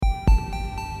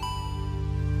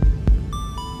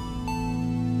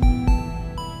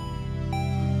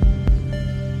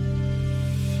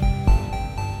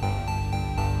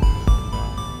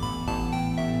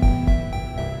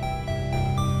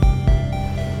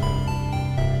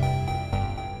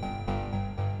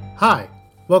Hi,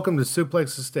 welcome to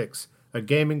Suplex the Sticks, a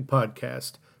gaming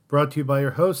podcast brought to you by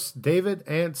your hosts David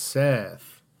and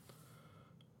Seth.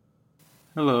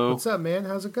 Hello. What's up, man?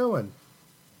 How's it going?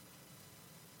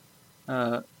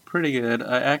 Pretty good.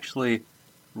 I actually,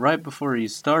 right before you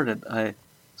started, I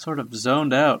sort of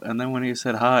zoned out, and then when you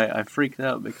said hi, I freaked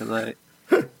out because I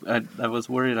was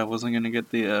worried I wasn't going to get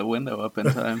the window up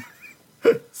in time.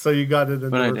 So you got it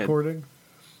in But the I recording?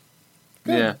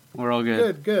 Did. Yeah, we're all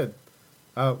good. Good.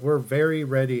 We're very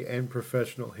ready and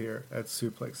professional here at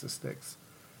Suplex the Sticks.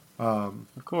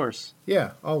 Of course.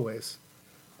 Yeah, always.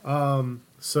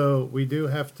 So we do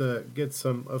have to get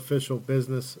some official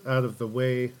business out of the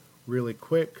way really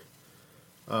quick.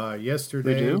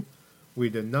 Yesterday, we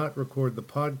did not record the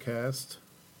podcast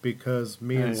because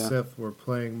me and Seth were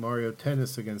playing Mario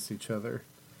Tennis against each other,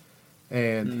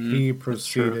 and he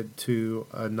proceeded to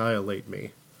annihilate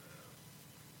me.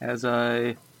 As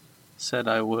I said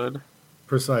I would.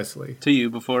 Precisely. To you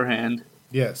beforehand.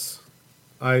 Yes.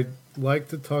 I like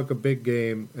to talk a big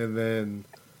game and then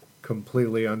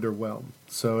completely underwhelm.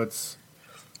 So it's...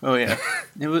 Oh yeah,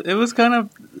 it was kind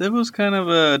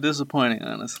of disappointing,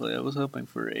 honestly. I was hoping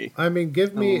for a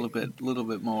little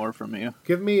bit more from you.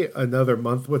 Give me another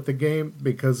month with the game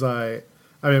because I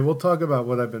mean we'll talk about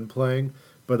what I've been playing,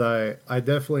 but I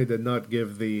definitely did not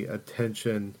give the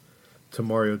attention to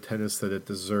Mario Tennis that it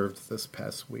deserved this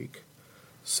past week.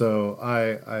 So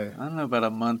I don't know about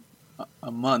a month. A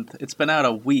month. It's been out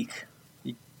a week.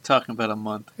 You talking about a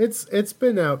month? It's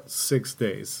been out 6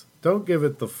 days. Don't give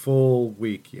it the full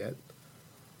week yet.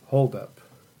 Hold up.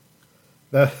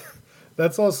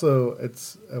 That's also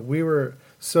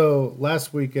so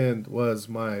last weekend was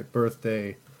my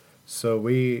birthday, so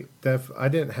I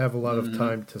didn't have a lot of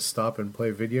time to stop and play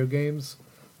video games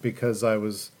because I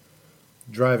was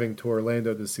driving to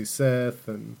Orlando to see Seth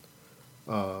and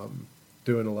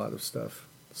doing a lot of stuff.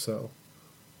 So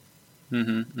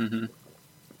I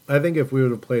think if we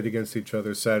would have played against each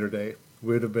other Saturday,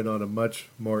 we would have been on a much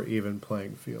more even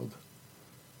playing field.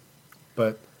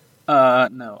 But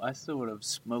no, I still would have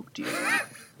smoked you.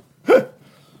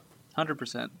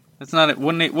 100%. It's not. It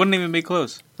wouldn't even be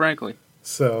close, frankly.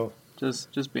 So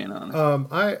just being honest.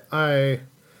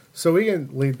 So we can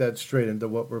lead that straight into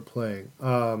what we're playing.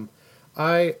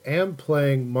 I am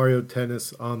playing Mario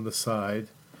Tennis on the side.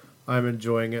 I'm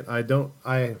enjoying it.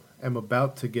 I am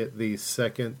about to get the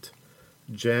second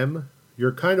gem.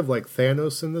 You're kind of like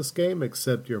Thanos in this game,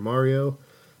 except you're Mario,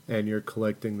 and you're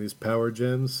collecting these power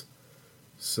gems.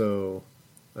 So,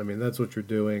 I mean, that's what you're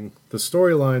doing. The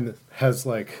storyline has,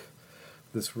 like,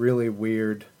 this really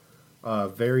weird,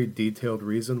 very detailed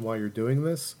reason why you're doing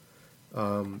this.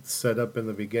 Set up in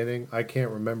the beginning. I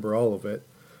can't remember all of it.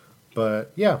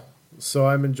 But, yeah. So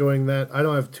I'm enjoying that. I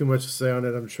don't have too much to say on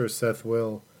it. I'm sure Seth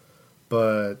will.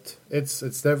 But it's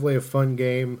definitely a fun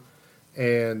game.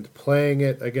 And playing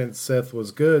it against Seth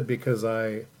was good because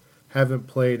I haven't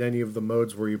played any of the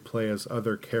modes where you play as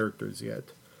other characters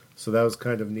yet. So that was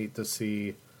kind of neat to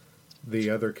see the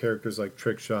other characters like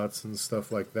trick shots and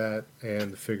stuff like that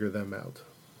and figure them out.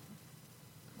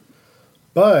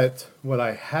 But what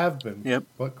I have been... Yep.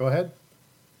 What? Go ahead.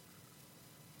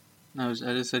 I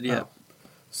just said yeah. Oh.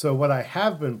 So what I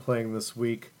have been playing this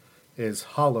week is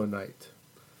Hollow Knight,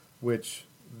 which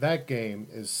that game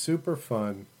is super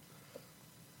fun.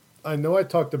 I know I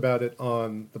talked about it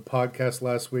on the podcast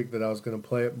last week that I was going to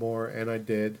play it more, and I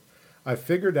did. I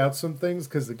figured out some things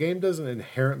because the game doesn't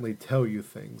inherently tell you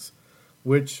things,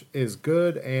 which is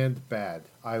good and bad.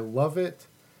 I love it,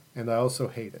 and I also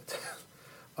hate it.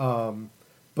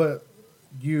 But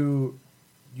you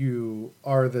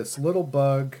are this little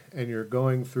bug, and you're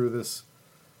going through this...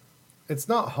 It's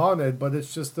not haunted, but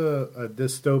it's just a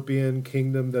dystopian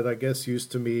kingdom that I guess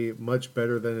used to be much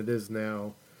better than it is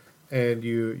now. And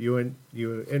you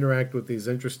interact with these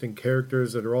interesting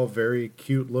characters that are all very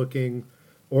cute looking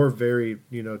or very,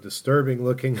 disturbing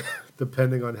looking,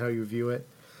 depending on how you view it.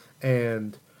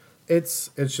 And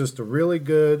it's just a really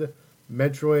good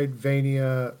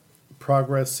Metroidvania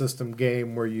progress system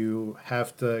game where you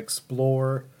have to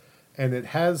explore. And it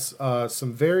has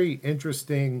some very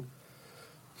interesting...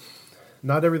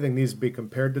 Not everything needs to be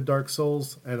compared to Dark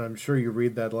Souls, and I'm sure you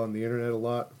read that on the internet a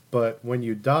lot. But when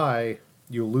you die...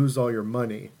 you lose all your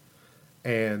money,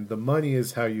 and the money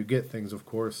is how you get things, of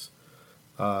course,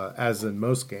 as in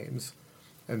most games.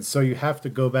 And so you have to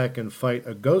go back and fight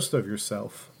a ghost of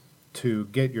yourself to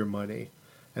get your money.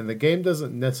 And the game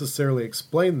doesn't necessarily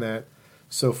explain that,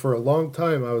 so for a long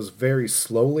time I was very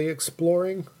slowly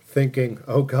exploring, thinking,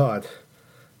 oh God,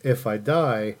 if I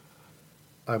die,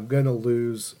 I'm going to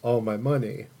lose all my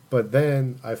money. But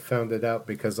then I found it out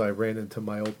because I ran into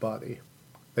my old body.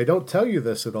 they don't tell you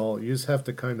this at all. You just have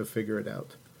to kind of figure it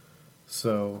out.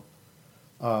 So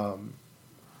um,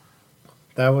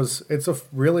 it's a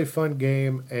really fun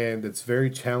game, and it's very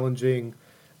challenging,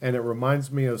 and it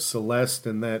reminds me of Celeste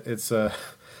in that it's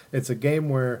a game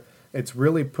where it's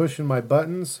really pushing my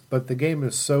buttons, but the game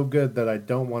is so good that I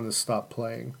don't want to stop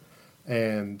playing.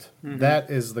 And Mm-hmm. that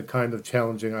is the kind of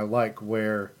challenging I like,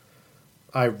 where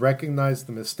I recognize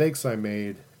the mistakes I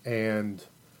made and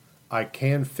I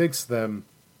can fix them,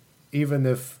 even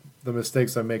if the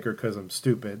mistakes I make are because I'm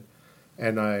stupid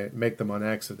and I make them on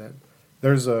accident.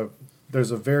 There's a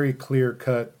there's a very clear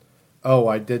cut. Oh,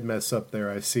 I did mess up there.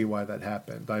 I see why that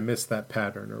happened. I missed that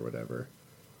pattern or whatever,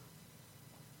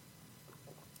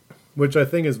 which I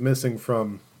think is missing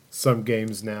from some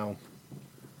games now.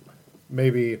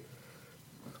 Maybe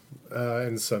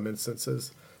in some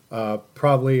instances,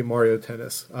 probably Mario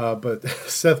Tennis. But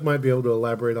Seth might be able to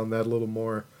elaborate on that a little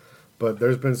more. But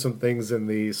there's been some things in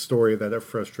the story that have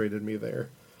frustrated me there.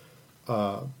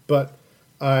 But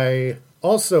I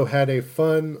also had a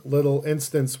fun little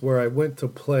instance where I went to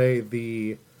play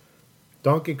the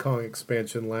Donkey Kong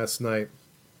expansion last night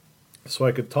so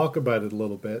I could talk about it a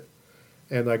little bit.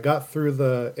 And I got through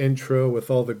the intro with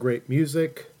all the great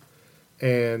music.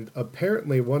 And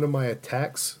apparently, one of my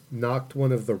attacks knocked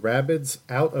one of the rabbits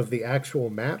out of the actual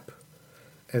map.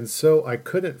 And so I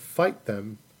couldn't fight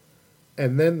them.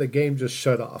 And then the game just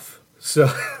shut off.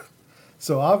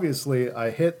 So obviously,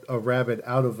 I hit a rabbit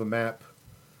out of the map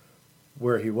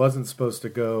where he wasn't supposed to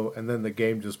go, and then the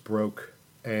game just broke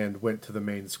and went to the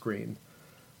main screen.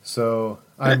 So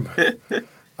I'm,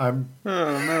 Oh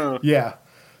no. yeah.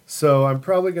 So I'm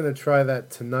probably gonna try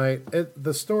that tonight.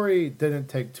 The story didn't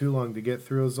take too long to get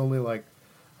through. It was only like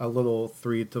a little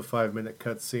 3 to 5 minute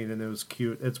cutscene, and it was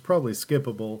cute. It's probably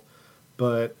skippable,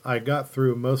 but I got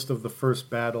through most of the first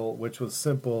battle, which was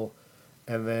simple,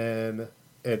 and then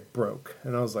it broke,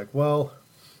 and I was like, well,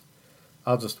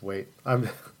 I'll just wait. I'm.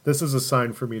 This is a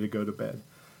sign for me to go to bed.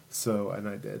 So, and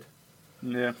I did.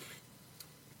 Yeah.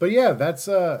 But yeah, that's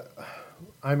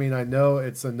I mean, I know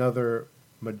it's another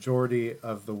majority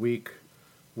of the week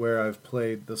where I've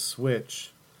played the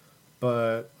Switch,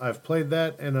 but I've played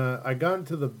that, and I got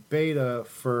into the beta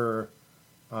for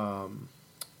um,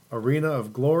 Arena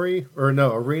of Glory, or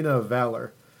no, Arena of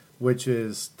Valor, which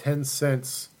is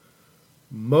Tencent's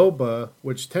MOBA,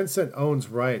 which Tencent owns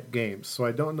Riot Games, so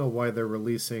I don't know why they're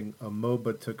releasing a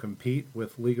MOBA to compete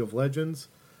with League of Legends.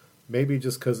 Maybe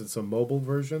just because it's a mobile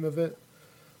version of it.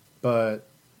 But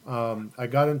I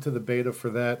got into the beta for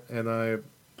that, and I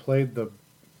played the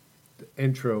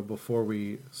intro before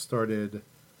we started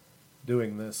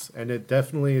doing this, and it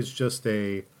definitely is just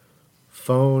a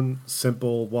phone,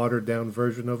 simple, watered down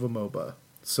version of a MOBA.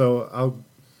 So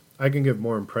I can give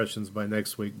more impressions by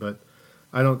next week, but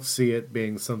I don't see it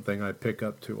being something I pick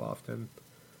up too often,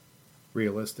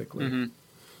 realistically. Mm-hmm.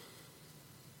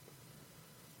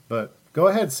 But go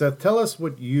ahead, Seth. Tell us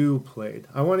what you played.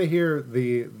 I want to hear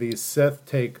the Seth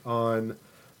take on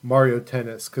Mario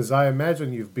Tennis because I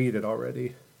imagine you've beat it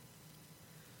already.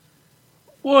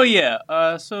 Well,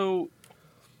 yeah. So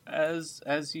as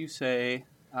you say,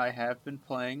 I have been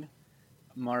playing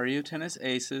Mario Tennis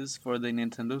Aces for the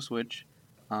Nintendo Switch.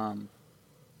 Um,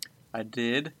 I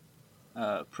did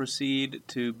proceed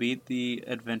to beat the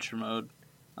adventure mode.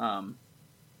 Um,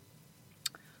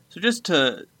 so just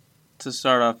to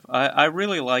start off, I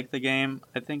really like the game.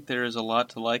 I think there is a lot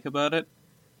to like about it.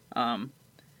 Um,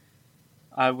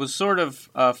 I was sort of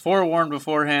forewarned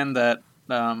beforehand that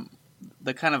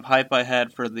the kind of hype I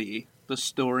had for the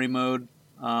story mode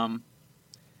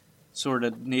sort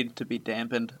of needed to be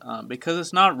dampened because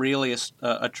it's not really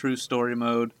a true story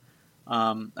mode,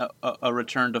 a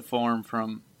return to form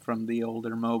from the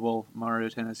older mobile Mario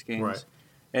Tennis Right.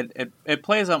 games. It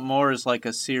plays out more as like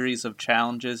a series of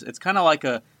challenges. It's kind of like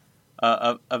a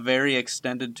very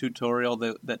extended tutorial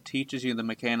that teaches you the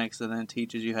mechanics and then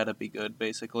teaches you how to be good,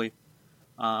 basically.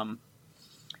 Um,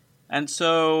 and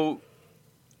so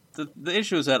the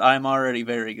issue is that I'm already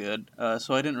very good,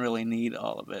 so I didn't really need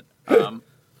all of it.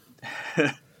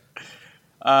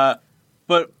 uh,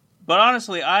 but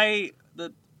honestly, I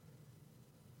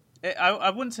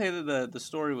wouldn't say that the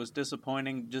story was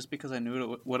disappointing just because I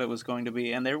knew what it was going to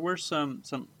be, and there were some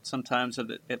times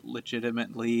that it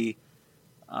legitimately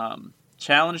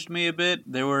challenged me a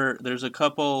bit. There's a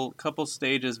couple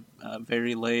stages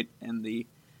very late in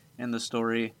the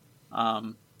story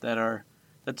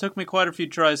that took me quite a few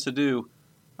tries to do,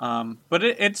 but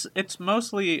it's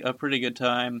mostly a pretty good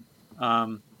time,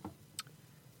 and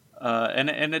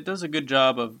it does a good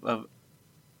job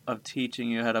of teaching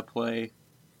you how to play,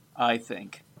 I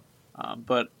think.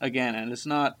 But again, and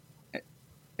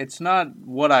it's not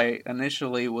what I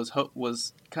initially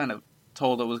was kind of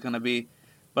told it was going to be.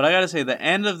 But I got to say, the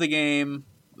end of the game,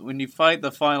 when you fight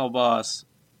the final boss,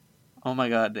 oh my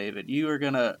God, David, you are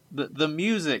gonna the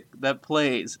music that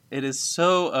plays. It is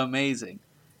so amazing.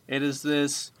 It is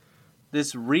this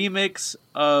remix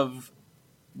of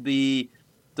the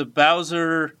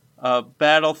Bowser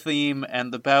battle theme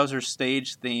and the Bowser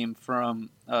stage theme from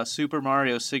Super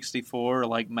Mario 64,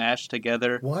 like mashed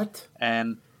together What?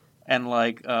 and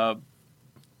like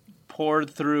poured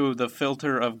through the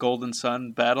filter of Golden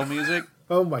Sun battle music.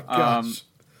 Oh my Um, gosh.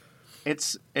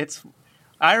 it's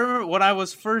I remember when I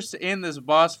was first in this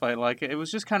boss fight, like it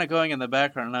was just kind of going in the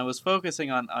background, and I was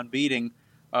focusing on beating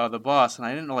the boss, and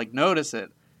I didn't like notice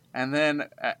it. And then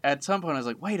at some point, I was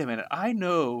like, "Wait a minute! I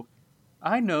know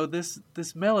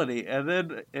this melody." And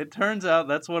then it turns out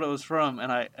that's what it was from,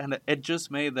 and it just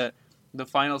made the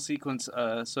final sequence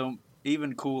so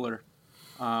even cooler.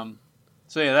 Um,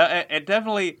 so yeah, it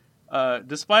definitely,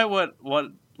 despite what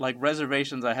like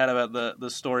reservations I had about the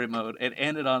story mode, it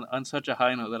ended on such a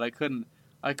high note that I couldn't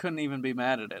even be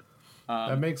mad at it.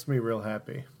 That Um, makes me real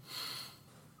happy.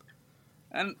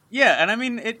 and yeah, and I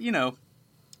mean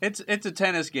it's a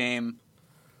tennis game.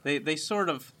 They sort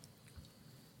of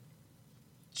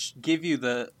give you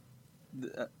a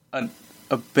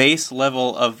base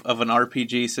level of an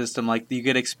RPG system. Like you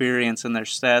get experience and their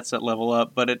stats that level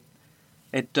up, but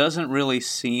it doesn't really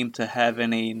seem to have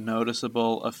any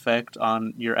noticeable effect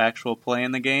on your actual play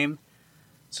in the game.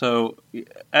 So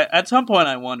at some point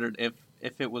I wondered if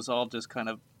it was all just kind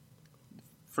of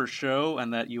for show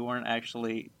and that you weren't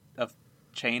actually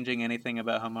changing anything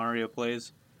about how Mario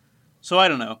plays. So I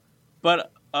don't know.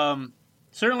 But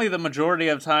certainly the majority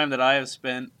of time that I have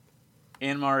spent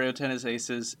in Mario Tennis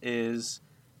Aces is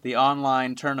the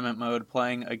online tournament mode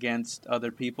playing against other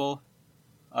people.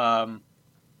 Um,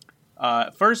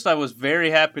 First, I was very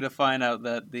happy to find out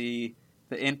that the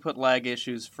input lag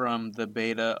issues from the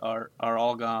beta are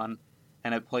all gone,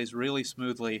 and it plays really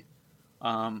smoothly.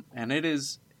 And it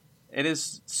is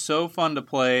so fun to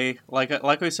play.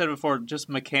 Like we said before, just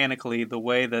mechanically, the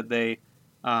way that they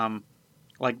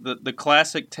like the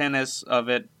classic tennis of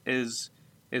it is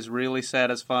really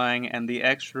satisfying, and the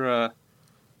extra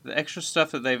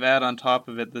stuff that they've added on top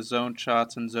of it, the zone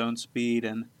shots and zone speed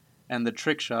and the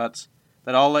trick shots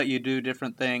that all let you do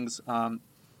different things.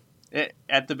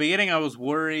 At the beginning, I was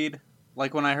worried.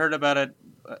 Like when I heard about it,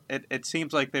 it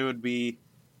seems like they would be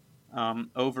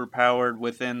overpowered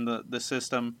within the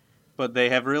system, but they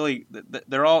have really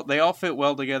they all fit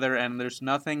well together, and there's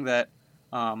nothing that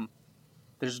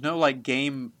there's no like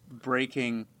game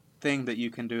breaking thing that you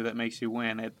can do that makes you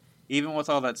win. It even with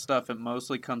all that stuff, it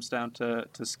mostly comes down to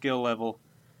skill level.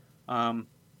 Um,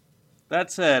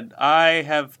 that said, I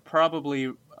have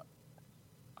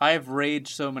raged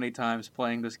so many times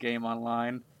playing this game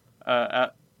online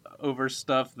over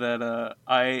stuff that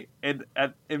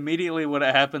immediately when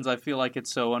it happens, I feel like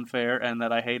it's so unfair and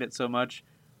that I hate it so much.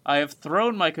 I have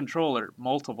thrown my controller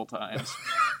multiple times.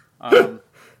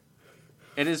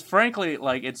 It is frankly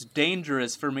like it's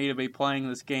dangerous for me to be playing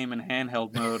this game in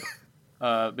handheld mode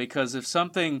because if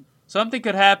something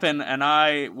could happen and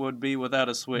I would be without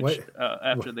a Switch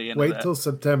after the end of that. Wait till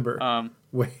September.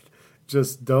 Wait.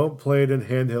 Just don't play it in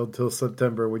handheld till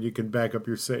September when you can back up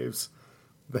your saves.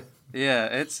 Yeah,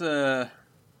 it's a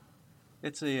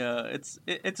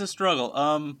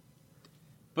struggle.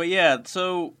 But yeah,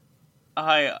 so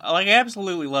I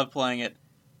absolutely love playing it.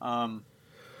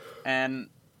 And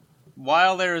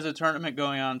while there is a tournament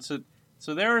going on, so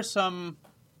there are some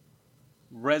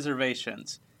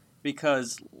reservations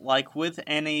because like with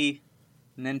any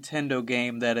Nintendo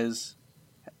game that is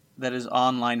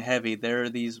online heavy, there are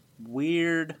these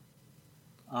weird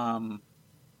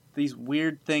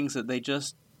things that they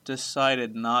just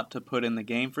decided not to put in the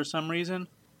game for some reason.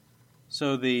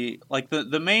 So the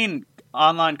main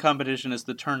online competition is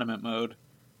the tournament mode,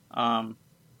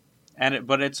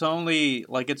 but it's only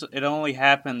it only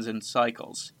happens in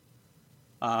cycles.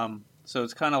 So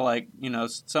it's kind of like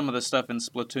some of the stuff in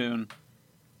Splatoon.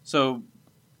 So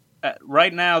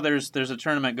right now, there's a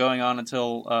tournament going on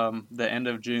until the end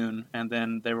of June, and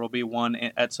then there will be one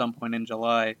at some point in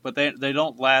July. But they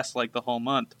don't last like the whole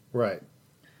month. Right.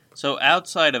 So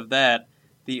outside of that,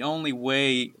 the only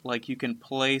way like you can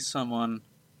play someone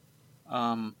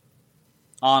online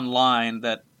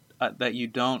that you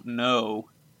don't know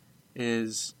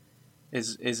is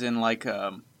in like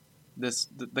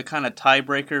the kind of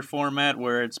tiebreaker format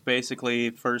where it's basically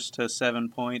first to 7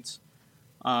 points.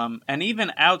 And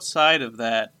even outside of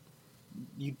that,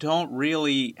 you don't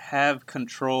really have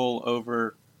control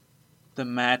over the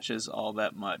matches all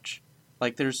that much.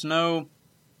 Like, there's no...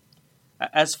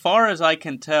 as far as I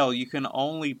can tell, you can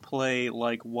only play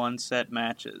like one set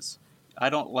matches. I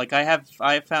don't like. I have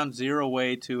found zero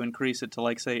way to increase it to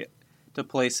like say to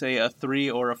play say a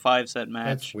 3 or a 5 set That's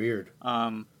match. weird.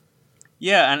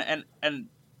 Yeah, and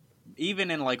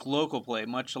even in like local play,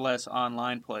 much less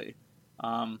online play,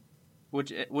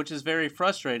 which is very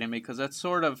frustrating because that's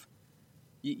sort of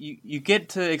you get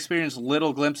to experience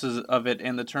little glimpses of it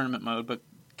in the tournament mode, but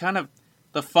kind of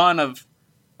the fun of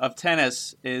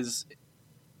tennis is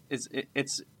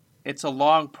it's a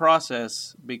long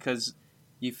process because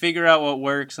you figure out what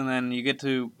works and then you get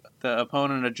to the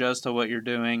opponent adjust to what you're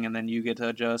doing and then you get to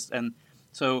adjust, and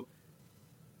so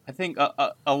I think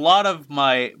a lot of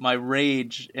my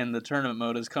rage in the tournament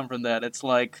mode has come from that. It's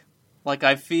like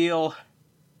I feel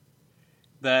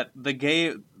that the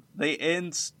game they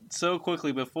end so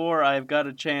quickly before I've got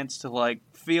a chance to like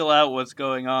feel out what's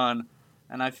going on,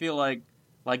 and I feel like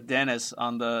Dennis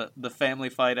on the Family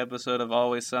Fight episode of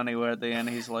Always Sunny, where at the end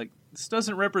he's like, "This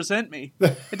doesn't represent me.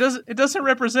 It doesn't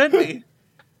represent me."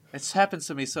 It's happened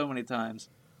to me so many times.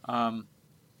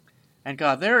 And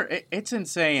God, it's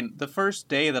insane. The first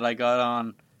day that I got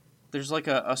on, there's like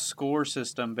a score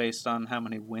system based on how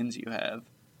many wins you have.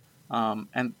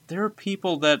 And there are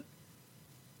people that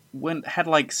had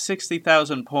like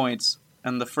 60,000 points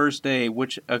on the first day,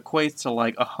 which equates to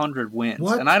like 100 wins.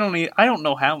 What? And I don't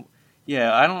know how.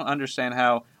 Yeah, I don't understand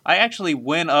how. I actually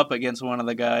went up against one of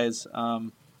the guys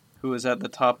who was at the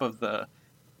top of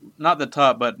not the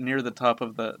top, but near the top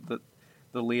of the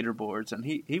leaderboards, and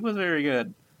he was very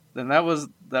good. And that was,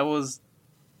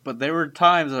 but there were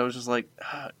times I was just like,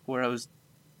 where I was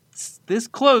this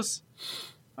close.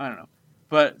 I don't know.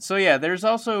 But, so yeah, there's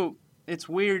also, it's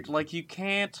weird, like you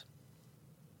can't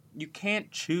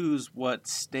choose what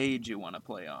stage you want to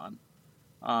play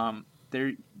on.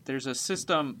 There's a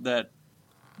system that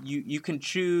you can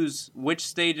choose which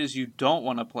stages you don't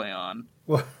want to play on,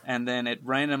 and then it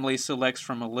randomly selects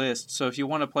from a list. So if you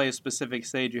want to play a specific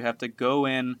stage, you have to go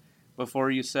in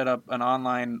before you set up an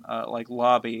online like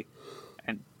lobby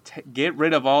and get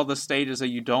rid of all the stages that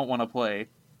you don't want to play.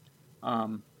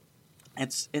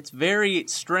 It's very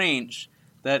strange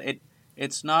that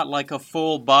it's not like a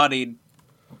full-bodied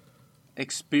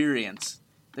experience.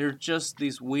 There's just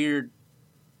these weird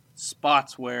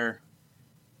spots where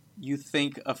you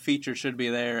think a feature should be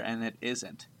there and it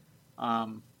isn't.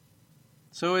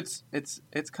 So it's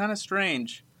kind of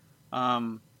strange.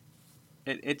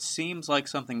 It seems like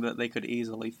something that they could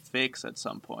easily fix at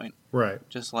some point. Right.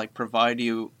 Just like provide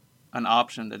you an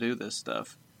option to do this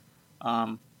stuff.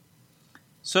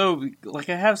 So like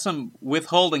I have some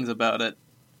withholdings about it,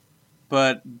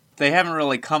 but they haven't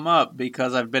really come up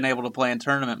because I've been able to play in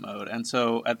tournament mode. And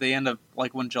so at the end of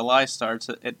like when July starts,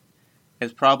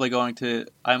 it's probably going to,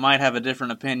 I might have a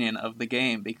different opinion of the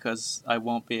game because I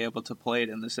won't be able to play it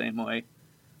in the same way.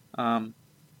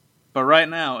 But right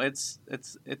now, it's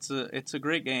a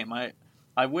great game.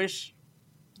 I wish,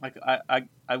 like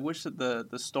I wish that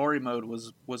the story mode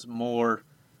was more.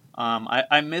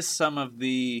 I miss some of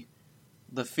the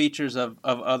features of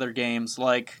other games,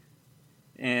 like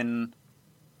in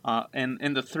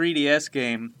the 3DS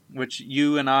game, which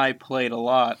you and I played a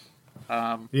lot.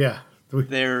 Yeah.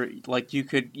 There, like you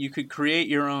could create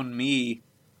your own Mii,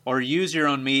 or use your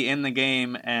own Mii in the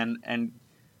game and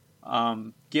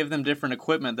give them different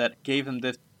equipment that gave them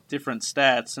different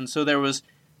stats. And so there was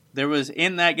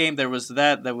in that game there was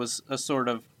a sort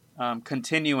of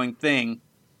continuing thing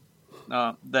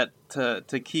that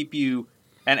to keep you,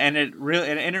 and it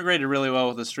integrated really well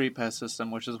with the Street Pass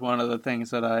system, which is one of the things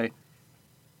that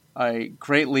I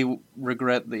greatly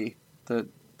regret the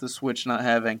Switch not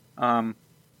having.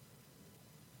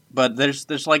 But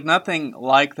there's like nothing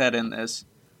like that in this,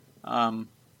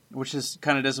 which is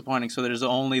kind of disappointing. So there's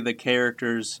only the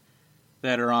characters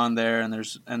that are on there, and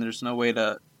there's no way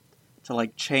to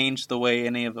like change the way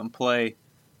any of them play.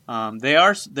 They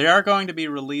are going to be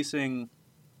releasing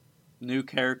new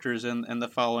characters in the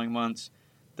following months.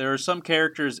 There are some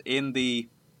characters in the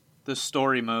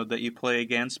story mode that you play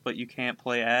against, but you can't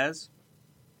play as.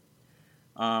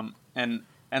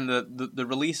 And the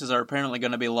releases are apparently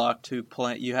going to be locked to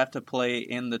play. You have to play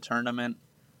in the tournament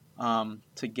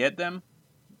to get them,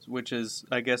 which is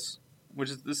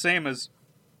the same as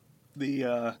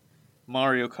the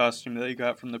Mario costume that you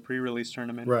got from the pre-release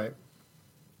tournament. Right.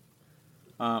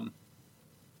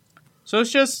 So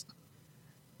it's just,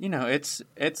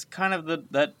 it's kind of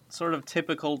that sort of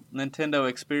typical Nintendo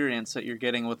experience that you're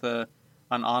getting with an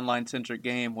online-centric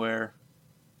game where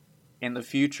in the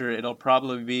future it'll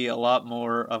probably be a lot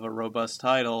more of a robust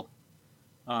title,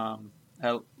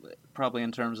 probably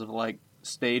in terms of like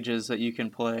stages that you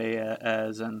can play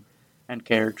as and and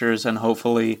characters, and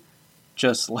hopefully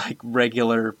just like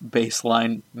regular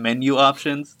baseline menu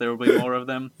options. There will be more of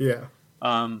them. Yeah.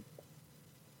 Um,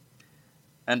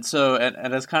 and so,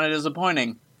 and it's kind of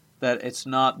disappointing that it's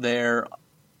not there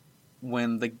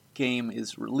when the game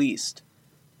is released.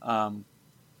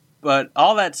 But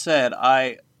all that said,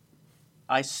 I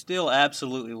still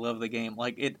absolutely love the game.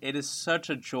 Like it is such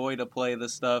a joy to play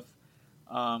this stuff,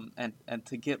 and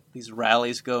to get these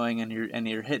rallies going, and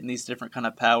you're hitting these different kind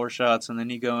of power shots, and then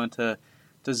you go into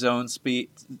zone speed,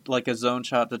 like a zone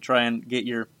shot to try and get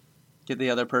the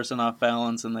other person off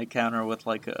balance, and they counter with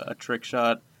like a trick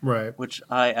shot. Right. Which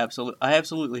I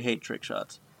absolutely hate trick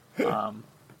shots.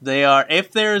 They are,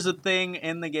 if there is a thing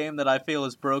in the game that I feel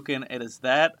is broken, it is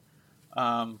that.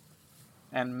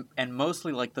 And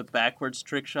mostly like the backwards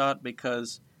trick shot,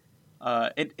 because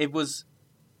it was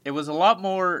a lot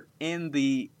more in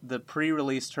the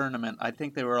pre-release tournament. I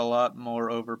think they were a lot more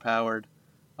overpowered.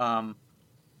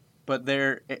 But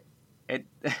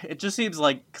it just seems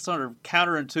like sort of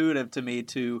counterintuitive to me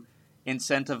to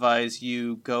incentivize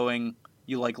you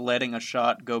like letting a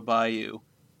shot go by you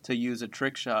to use a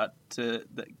trick shot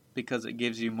because it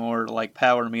gives you more like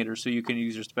power meter, so you can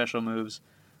use your special moves.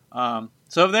 So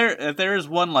if there is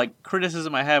one like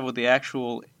criticism I have with the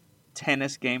actual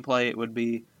tennis gameplay, it would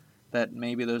be that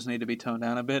maybe those need to be toned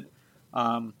down a bit.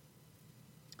 But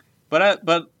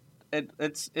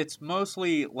it's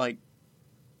mostly like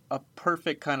a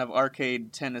perfect kind of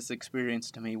arcade tennis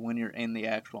experience to me when you're in the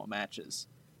actual matches,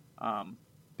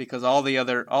 because all the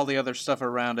other stuff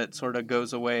around it sort of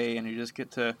goes away, and you just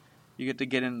get to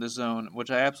get in the zone, which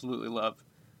I absolutely love.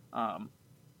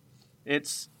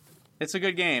 It's a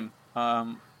good game.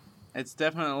 It's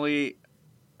definitely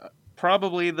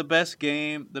probably the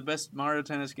best Mario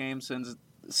Tennis game since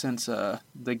the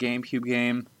GameCube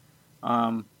game.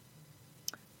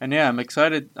 And yeah, I'm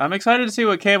excited. I'm excited to see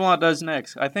what Camelot does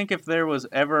next. I think if there was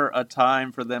ever a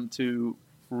time for them to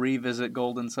revisit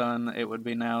Golden Sun, it would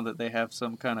be now that they have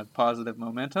some kind of positive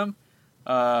momentum.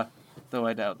 Though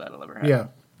I doubt that'll ever happen. Yeah.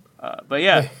 But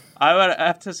yeah, I would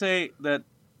have to say that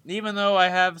even though I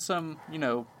have some,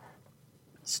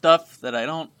 stuff that I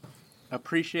don't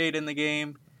appreciate in the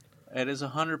game, it is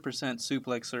 100%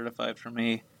 Suplex certified for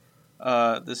me.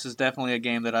 This is definitely a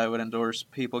game that I would endorse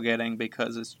people getting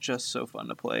because it's just so fun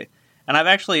to play. And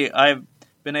I've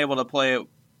been able to play it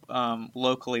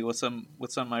locally with some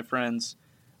of my friends,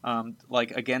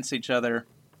 like against each other,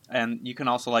 and you can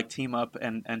also like team up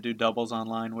and do doubles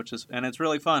online, and it's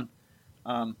really fun.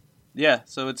 Yeah,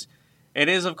 so it's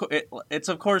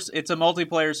of course it's a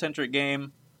multiplayer centric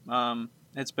game.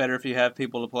 It's better if you have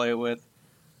people to play it with.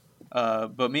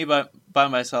 But me by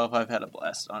myself, I've had a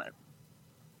blast on it.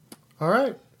 All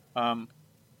right.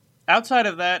 Outside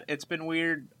of that, it's been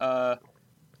weird.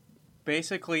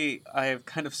 Basically, I have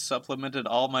kind of supplemented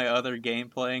all my other game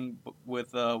playing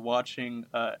with watching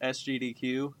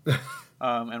SGDQ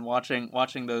and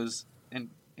watching those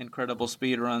incredible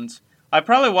speed runs. I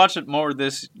probably watched it more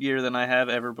this year than I have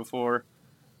ever before.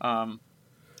 And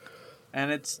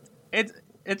it's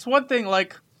one thing,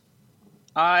 like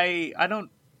I don't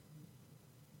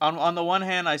on the one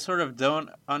hand, I sort of don't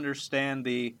understand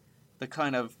the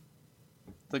kind of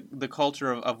the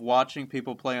culture of watching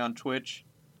people play on Twitch.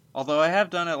 Although I have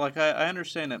done it, like I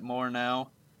understand it more now.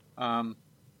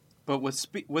 But with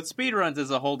speedruns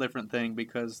is a whole different thing,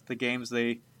 because the games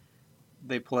they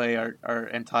play are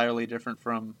entirely different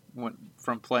from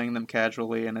playing them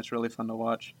casually, and it's really fun to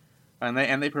watch. And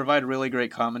they provide really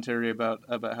great commentary about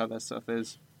how that stuff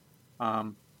is.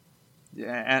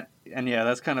 Yeah, and yeah,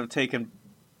 that's kind of taken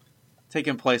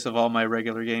place of all my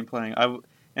regular game playing.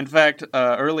 In fact,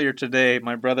 earlier today,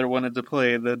 my brother wanted to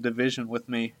play The Division with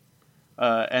me,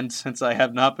 and since I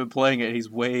have not been playing it, he's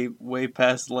way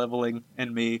past leveling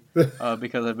in me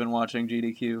because I've been watching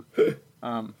GDQ.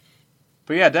 But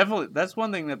yeah, definitely, that's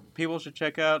one thing that people should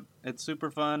check out. It's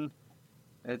super fun.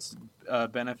 It's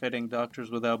benefiting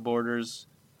Doctors Without Borders.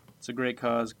 It's a great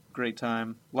cause, great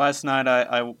time. Last night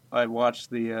I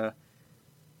watched they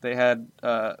had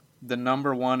the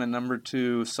number 1 and number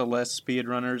 2 Celeste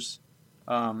speedrunners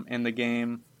in the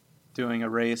game doing a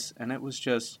race, and it was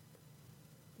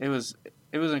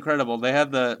incredible. They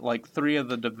had the 3 of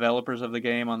the developers of the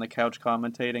game on the couch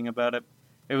commentating about it.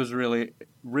 It was really,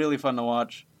 really fun to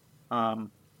watch. And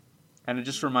it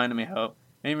just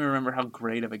made me remember how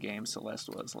great of a game Celeste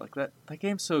was. Like that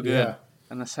game's so good. Yeah.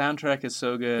 And the soundtrack is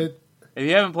so good. If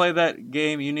you haven't played that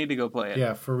game, you need to go play it.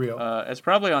 Yeah, for real. It's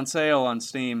probably on sale on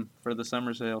Steam for the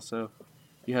summer sale, so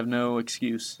you have no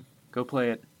excuse. Go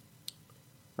play it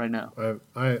right now.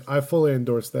 I fully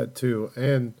endorse that too.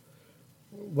 And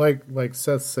like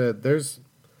Seth said, there's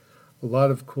A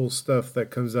lot of cool stuff that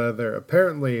comes out of there.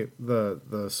 Apparently,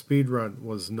 the speed run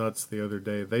was nuts the other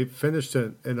day. They finished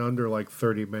it in under like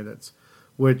 30 minutes,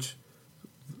 which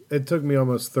it took me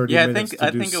almost 30 Yeah, minutes to I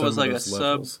do think it some was of like a those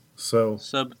levels. So,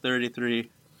 sub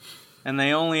 33, and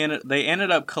they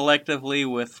ended up collectively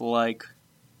with like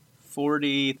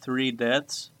 43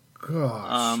 deaths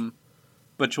gosh.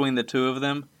 between the two of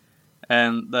them.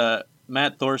 And the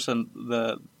Matt Thorson,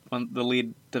 the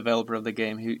lead developer of the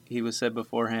game, he was said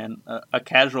beforehand, a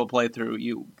casual playthrough,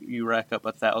 you rack up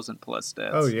 1,000 plus Oh,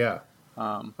 deaths. yeah.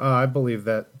 Um, I believe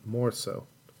that more so.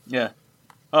 yeah.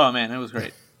 Oh man, it was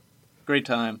great, great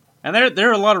time. And there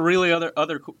are a lot of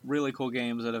really cool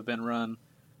games that have been run.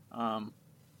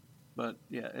 But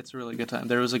yeah, it's a really good time.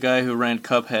 There was a guy who ran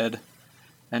Cuphead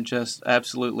and just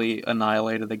absolutely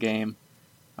annihilated the game.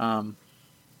 I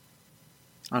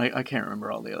can't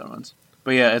remember all the other ones.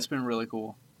 But yeah, it's been really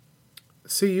cool.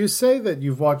 See, you say that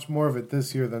you've watched more of it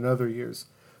this year than other years,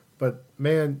 but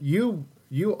man, you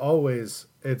always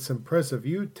it's impressive.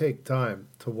 You take time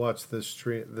to watch this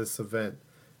event,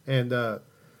 and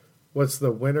what's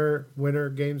the winter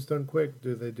games done quick?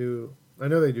 Do they do? I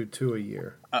know they do 2 a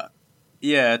year.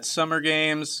 Yeah, it's summer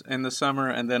games in the summer,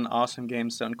 and then awesome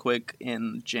games done quick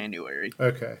in January.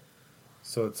 Okay,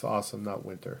 so it's awesome, not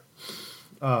winter.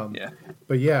 Yeah.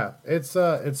 But yeah, it's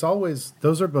always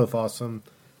those are both awesome.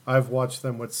 I've watched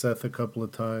them with Seth a couple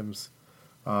of times,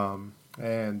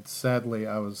 and sadly,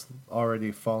 I was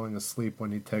already falling asleep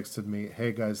when he texted me,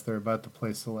 "Hey guys, they're about to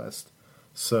play Celeste,"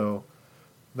 so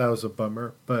that was a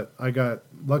bummer. But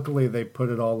luckily they put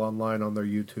it all online on their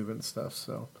YouTube and stuff.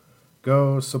 So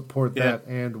go support Yeah. that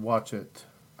and watch it.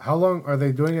 How long are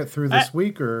they doing it through this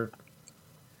week or?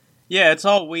 Yeah, it's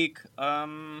all week.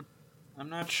 I'm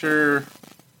not sure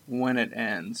when it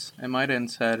ends. It might end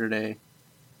Saturday.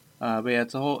 But yeah,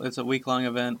 it's a week long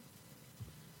event.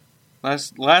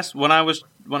 Last when I was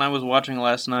watching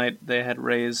last night, they had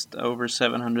raised over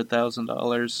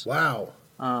 $700,000. Wow.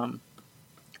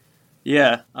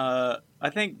 Yeah. I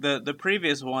think the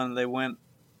previous one they went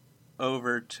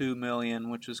over 2 million,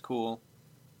 which is cool.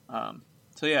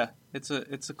 So yeah, it's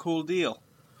a cool deal.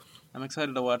 I'm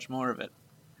excited to watch more of it.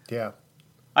 Yeah.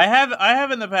 I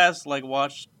have in the past like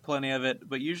watched plenty of it,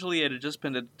 but usually it had just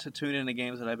been to tune into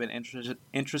games that I've been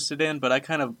interested in. But I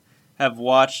kind of have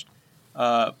watched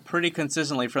pretty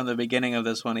consistently from the beginning of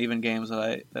this one, even games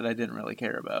that I didn't really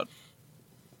care about.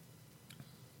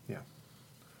 Yeah,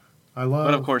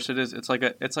 But of course, it's like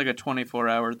a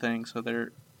 24-hour thing, so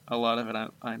a lot of it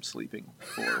I'm sleeping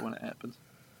for when it happens.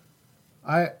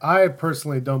 I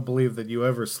personally don't believe that you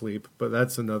ever sleep, but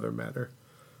that's another matter.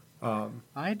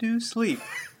 I do sleep.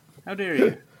 How dare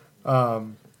you?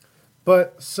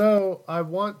 But so I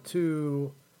want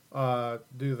to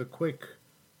do the quick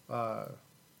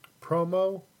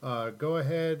promo. Go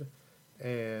ahead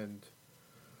and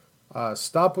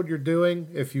stop what you're doing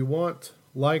if you want.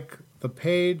 Like the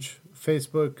page,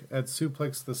 Facebook at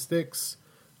Suplex the Sticks,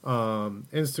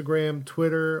 Instagram,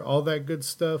 Twitter, all that good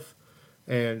stuff.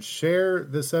 And share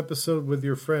this episode with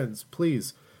your friends,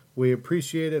 please. We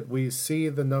appreciate it. We see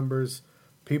the numbers.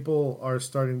 People are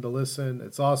starting to listen.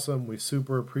 It's awesome. We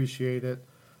super appreciate it.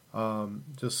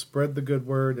 Just spread the good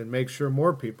word and make sure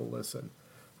more people listen.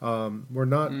 We're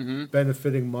not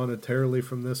benefiting monetarily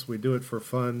from this. We do it for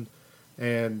fun.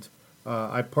 And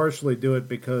I partially do it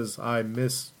because I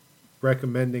miss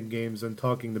recommending games and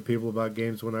talking to people about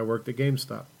games when I worked at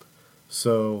GameStop.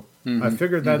 So I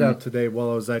figured that out today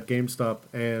while I was at GameStop,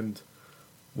 and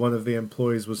one of the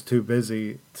employees was too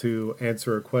busy to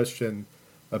answer a question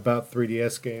about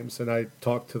 3DS games, and I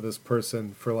talked to this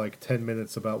person for like 10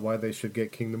 minutes about why they should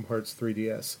get Kingdom Hearts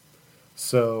 3DS.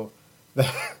 So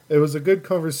it was a good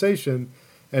conversation,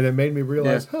 and it made me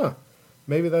realize,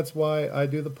 maybe that's why I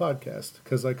do the podcast,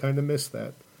 because I kind of missed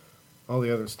that. All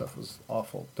the other stuff was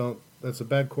awful. That's a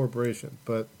bad corporation,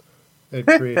 but it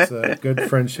creates good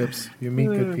friendships. You meet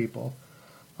good people.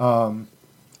 But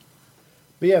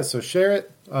yeah, so share it.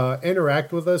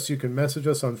 Interact with us. You can message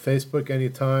us on Facebook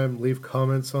anytime. Leave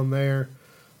comments on there.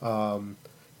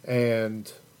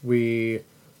 And we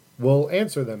will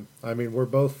answer them. I mean, we're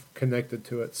both connected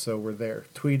to it, so we're there.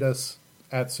 Tweet us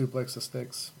at Suplex the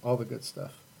Sticks. All the good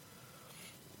stuff.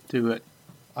 Do it.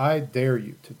 I dare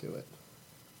you to do it.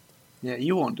 Yeah,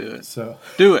 you won't do it. So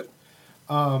do it.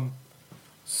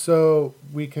 So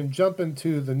we can jump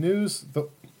into the news.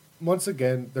 Once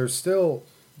again, there's still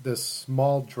this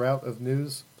small drought of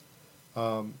news.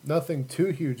 Nothing too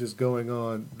huge is going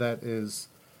on that is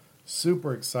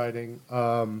super exciting.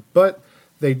 But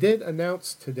they did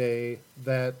announce today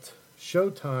that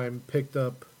Showtime picked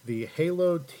up the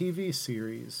Halo TV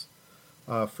series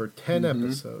for 10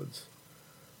 episodes,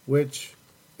 which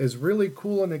is really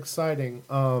cool and exciting.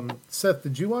 Seth,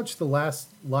 did you watch the last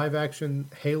live action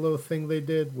Halo thing they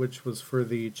did, which was for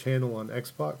the channel on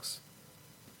Xbox?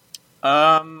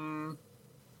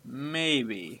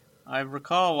 Maybe. I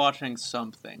recall watching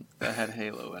something that had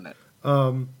Halo in it.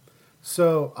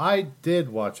 So I did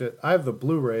watch it. I have the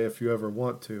Blu-ray if you ever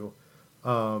want to.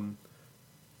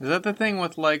 Is that the thing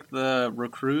with, like, the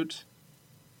recruit?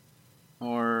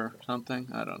 Or something?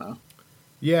 I don't know.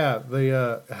 Yeah,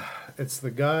 it's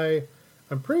the guy.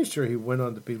 I'm pretty sure he went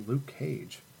on to be Luke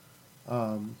Cage.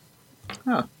 Huh.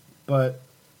 But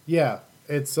yeah,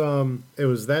 it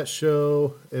was that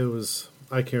show. It was,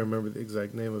 I can't remember the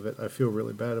exact name of it. I feel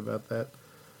really bad about that.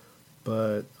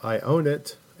 But I own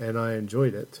it and I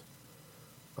enjoyed it.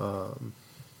 But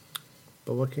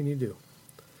what can you do?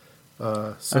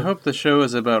 I hope the show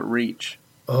is about Reach.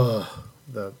 Oh,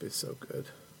 that'd be so good.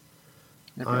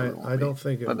 I don't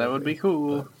think it but that would be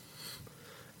cool.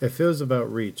 If it was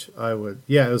about Reach, I would.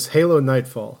 Yeah, it was Halo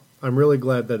Nightfall. I'm really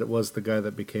glad that it was the guy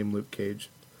that became Luke Cage.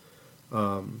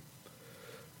 But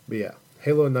yeah,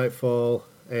 Halo Nightfall,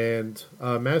 and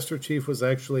Master Chief was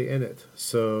actually in it.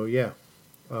 So yeah,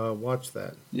 watch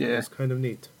that. Yeah, it's kind of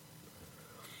neat.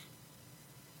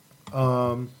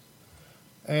 And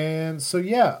so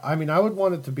yeah, I mean, I would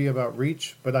want it to be about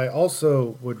Reach, but I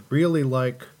also would really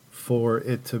like for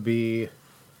it to be.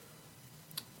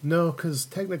 No, because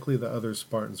technically the other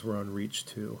Spartans were on Reach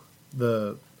too.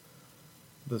 The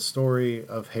story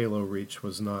of Halo Reach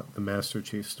was not the Master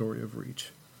Chief story of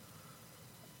Reach.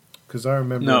 Because I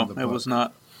remember no, the book, it was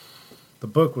not. The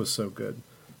book was so good.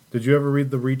 Did you ever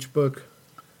read the Reach book?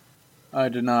 I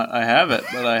did not. I have it,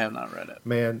 but I have not read it.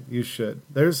 Man, you should.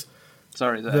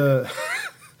 Sorry, Zach.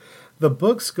 The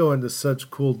books go into such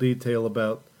cool detail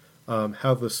about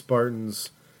how the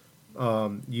Spartans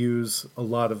use a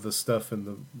lot of the stuff in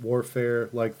the warfare.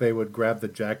 Like they would grab the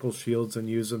jackal shields and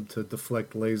use them to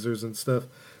deflect lasers and stuff.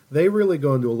 They really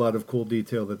go into a lot of cool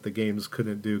detail that the games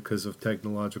couldn't do because of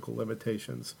technological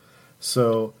limitations.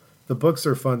 So the books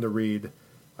are fun to read.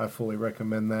 I fully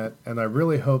recommend that. And I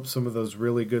really hope some of those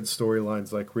really good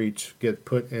storylines like Reach get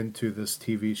put into this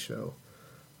TV show.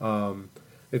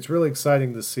 It's really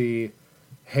exciting to see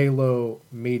Halo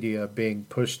media being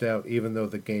pushed out even though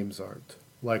the games aren't.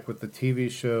 Like with the TV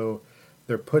show,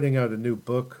 they're putting out a new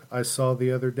book I saw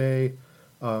the other day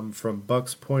from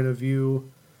Buck's point of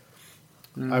view.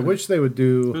 I wish they would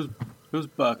do... Who's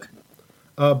Buck?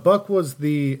 Buck was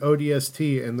the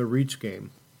ODST in the Reach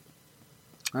game.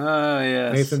 Oh,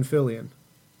 yes. Nathan Fillion.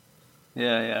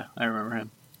 Yeah, I remember him.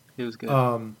 He was good.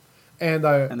 And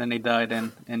then he died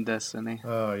in Destiny.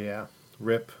 Oh, yeah.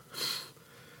 Rip.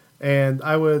 And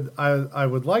I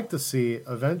would like to see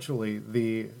eventually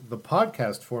the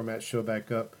podcast format show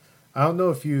back up. I don't know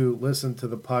if you listened to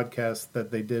the podcast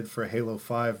that they did for Halo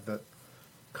 5 that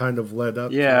kind of led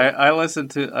up. Yeah, I listened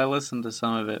to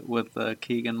some of it with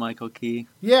Keegan Michael Key.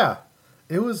 Yeah,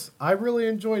 it was. I really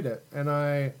enjoyed it, and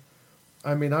I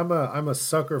mean, I'm a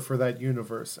sucker for that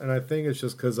universe, and I think it's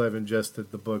just because I've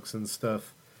ingested the books and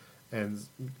stuff, and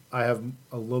I have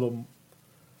a little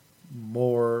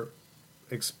more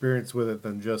experience with it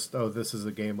than just, oh, this is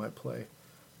a game I play.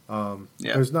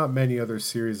 There's not many other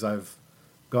series I've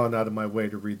gone out of my way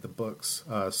to read the books.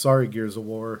 Sorry, Gears of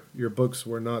War, your books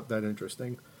were not that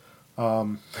interesting.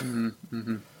 But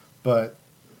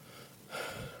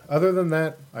other than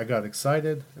that, I got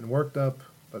excited and worked up,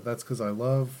 but that's because I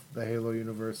love the Halo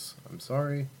universe. I'm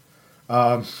sorry.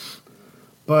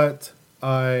 But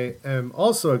I am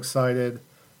also excited,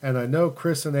 and I know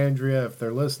Chris and Andrea, if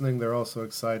they're listening, they're also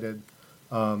excited,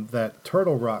 that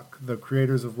Turtle Rock, the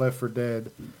creators of Left 4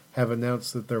 Dead, have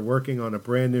announced that they're working on a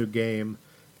brand new game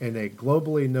in a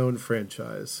globally known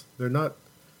franchise. They're not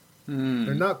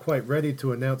quite ready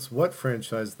to announce what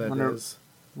franchise that is.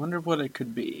 Wonder what it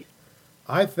could be.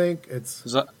 I think it's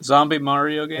Zombie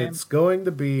Mario game. It's going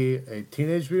to be a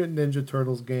Teenage Mutant Ninja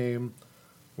Turtles game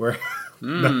where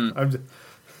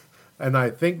and I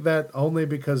think that only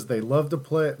because they love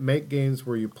to make games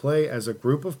where you play as a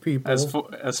group of people. As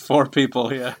four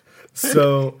people, yeah.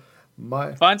 So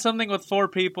find something with four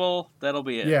people, that'll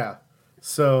be it. Yeah.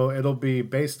 So it'll be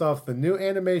based off the new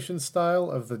animation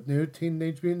style of the new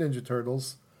Teenage Mutant Ninja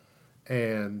Turtles,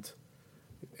 and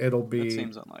it'll be... That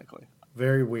seems unlikely.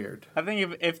 Very weird. I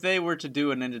think if they were to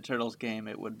do a Ninja Turtles game,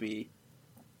 it would be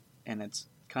in its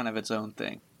kind of its own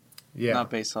thing. Yeah. Not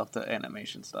based off the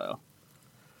animation style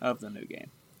of the new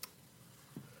game.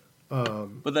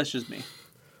 But that's just me.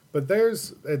 But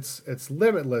it's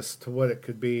limitless to what it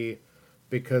could be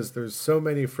because there's so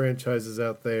many franchises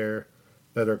out there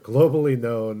that are globally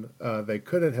known. They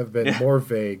couldn't have been Yeah. more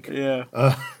vague. Yeah.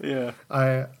 Uh, Yeah.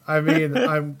 I mean,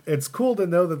 I'm. It's cool to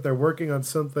know that they're working on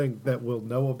something that we'll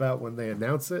know about when they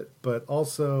announce it, but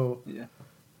also Yeah.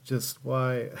 just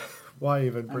why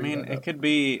even I bring mean, that it up? could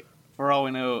be, for all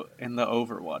we know, in the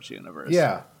Overwatch universe.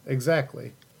 Yeah,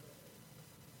 exactly.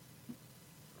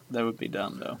 That would be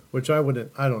dumb, though. Which I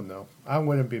wouldn't. I don't know. I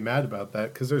wouldn't be mad about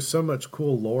that because there's so much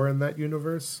cool lore in that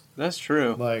universe. That's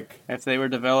true. Like, If they were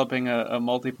developing a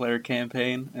multiplayer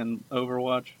campaign in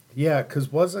Overwatch, yeah,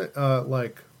 because wasn't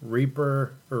like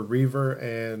Reaper or Reaver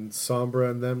and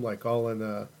Sombra and them like all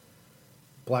in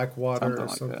Blackwater something or like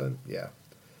that. something? Yeah,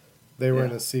 they were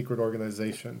in Yeah. a secret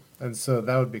organization, and so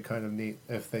that would be kind of neat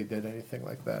if they did anything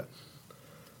like that.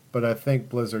 But I think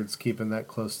Blizzard's keeping that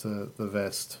close to the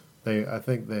vest. I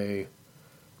think they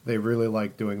really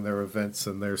like doing their events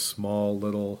and their small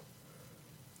little,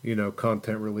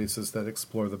 content releases that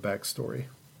explore the backstory,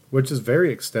 which is very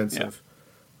Yeah. extensive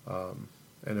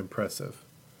and impressive.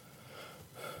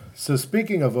 So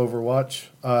speaking of Overwatch,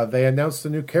 they announced a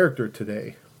new character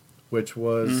today, which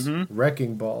was Mm-hmm.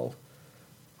 Wrecking Ball.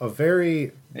 A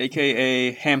very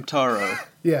AKA Hamtaro.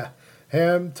 yeah,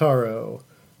 Hamtaro.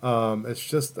 It's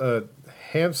just a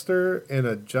hamster in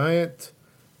a giant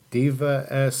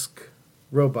diva-esque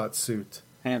robot suit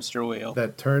Hamster wheel.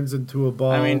 that turns into a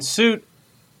I mean, ball. suit.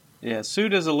 Yeah,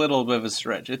 suit is a little bit of a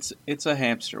stretch. It's a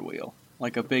hamster wheel,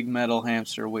 like a big metal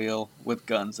hamster wheel with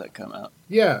guns that come out.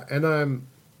 Yeah, and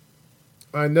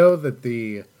I know that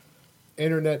the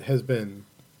internet has been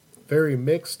very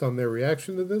mixed on their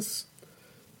reaction to this,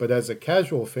 but as a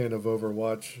casual fan of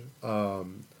Overwatch,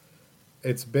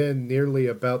 it's been nearly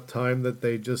about time that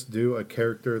they just do a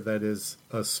character that is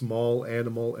a small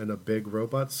animal in a big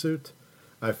robot suit.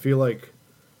 I feel like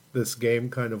this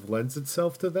game kind of lends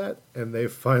itself to that, and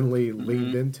they've finally Mm-hmm.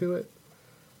 leaned into it.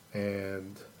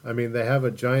 And I mean, they have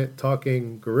a giant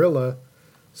talking gorilla,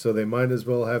 so they might as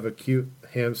well have a cute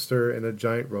hamster in a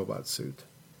giant robot suit.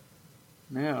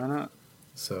 Yeah, why not?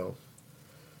 So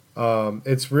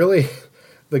it's really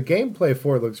the gameplay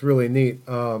for it looks really neat.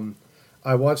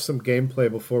 I watched some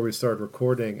gameplay before we started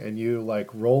recording, and you like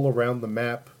roll around the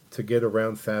map to get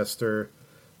around faster,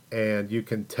 and you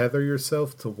can tether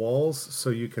yourself to walls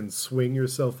so you can swing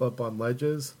yourself up on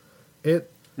ledges.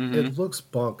 It Mm-hmm. it looks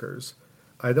bonkers.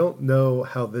 I don't know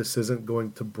how this isn't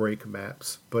going to break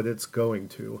maps, but it's going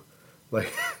to.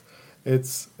 Like it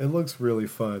looks really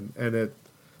fun, and the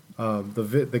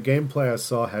gameplay I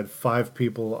saw had 5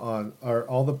 people on, or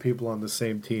all the people on the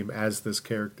same team as this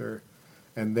character,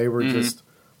 and they were Mm-hmm. just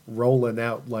rolling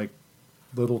out like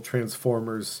little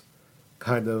transformers.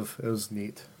 Kind of, it was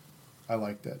neat. I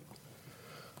liked it.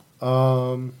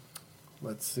 Um,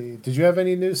 let's see. Did you have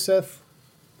any news, Seth?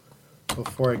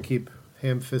 Before I keep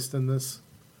ham fisting this.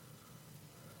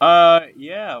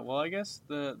 Yeah. Well, I guess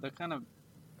the kind of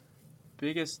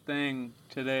biggest thing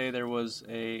today, there was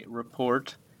a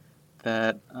report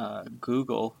that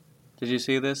Google. Did you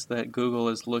see this? That Google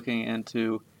is looking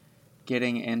into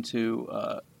getting into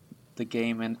the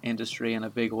game industry in a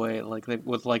big way, like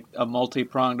with like a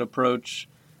multi-pronged approach,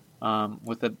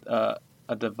 with a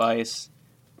device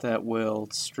that will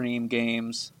stream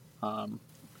games.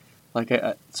 Like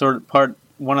a sort of part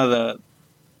one of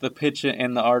the pitch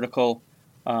in the article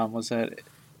was that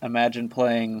imagine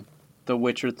playing The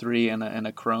Witcher 3 in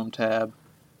a Chrome tab,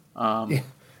 Yeah, um, yeah,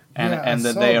 I and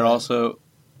that saw that.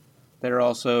 they're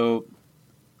also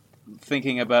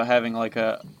thinking about having like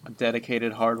a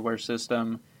dedicated hardware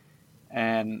system,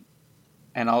 and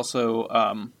also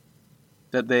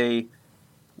that they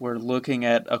were looking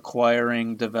at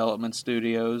acquiring development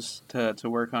studios to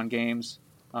work on games.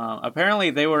 Apparently,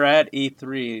 they were at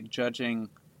E3 judging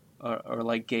or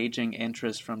like gauging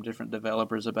interest from different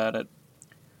developers about it.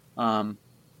 Um,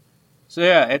 so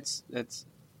yeah,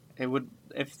 it would,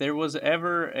 if there was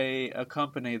ever a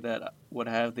company that would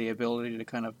have the ability to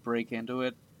kind of break into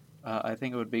it, I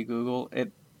think it would be Google.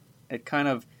 It kind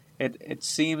of it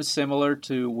seems similar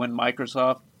to when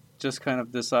Microsoft just kind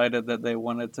of decided that they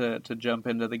wanted to jump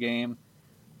into the game.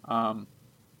 Um,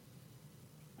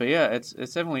 but yeah, it's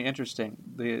definitely interesting.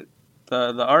 The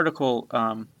article,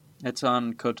 it's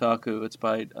on Kotaku. It's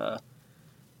by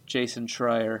Jason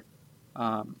Schreier.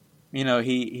 Um,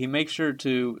 he makes sure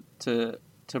to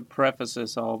preface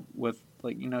this all with,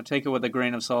 like, take it with a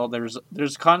grain of salt.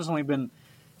 There's constantly been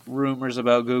rumors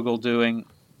about Google doing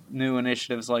new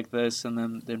initiatives like this, and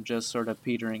then them just sort of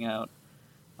petering out.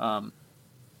 Um,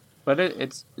 but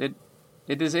it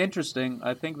is interesting.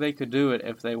 I think they could do it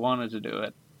if they wanted to do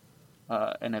it,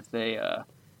 and if they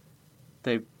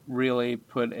really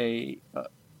put a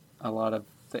lot of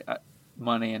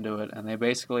money into it, and they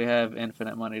basically have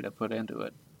infinite money to put into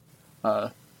it. Uh,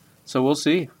 so we'll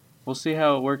see. We'll see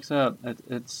how it works out.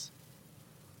 It's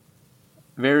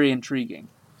very intriguing.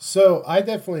 So I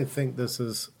definitely think this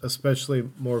is especially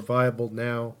more viable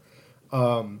now,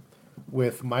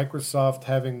 with Microsoft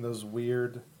having those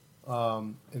weird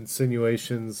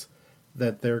insinuations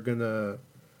that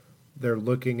they're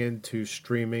looking into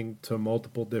streaming to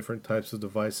multiple different types of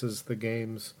devices, the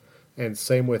games, and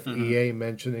same with Mm-hmm. EA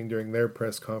mentioning during their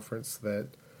press conference that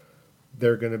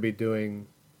they're going to be doing,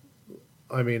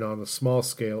 I mean, on a small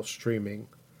scale, streaming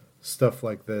stuff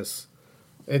like this.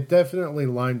 It definitely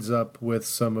lines up with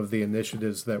some of the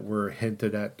initiatives that were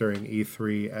hinted at during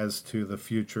E3 as to the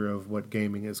future of what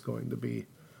gaming is going to be,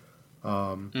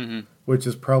 Mm-hmm. which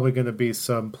is probably going to be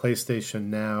some PlayStation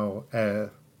Now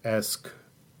esque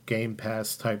Game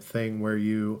Pass type thing where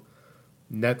you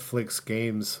Netflix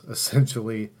games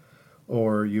essentially,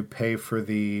 or you pay for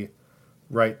the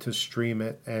right to stream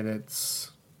it and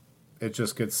it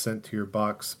just gets sent to your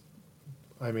box.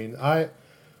 I mean, I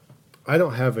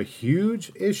don't have a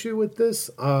huge issue with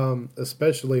this,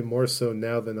 especially more so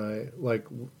now than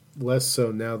less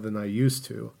so now than I used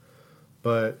to.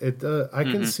 But I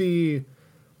can Mm-hmm. see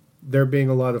there being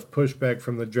a lot of pushback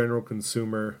from the general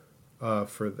consumer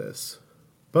for this.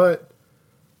 But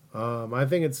I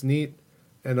think it's neat,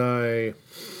 and I'm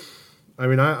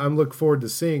looking forward to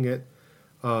seeing it.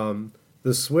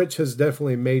 The Switch has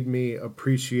definitely made me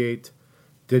appreciate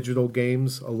digital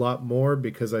games a lot more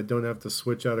because I don't have to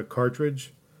switch out a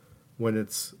cartridge when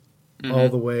it's all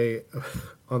Mm-hmm. the way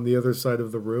on the other side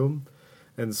of the room.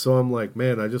 And so I'm like,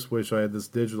 man, I just wish I had this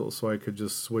digital so I could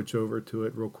just switch over to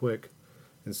it real quick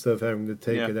instead of having to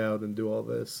take Yeah. it out and do all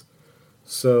this.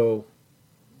 So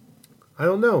I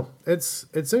don't know. It's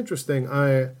interesting.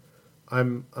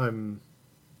 I'm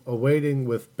awaiting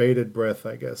with bated breath,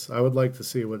 I guess. I would like to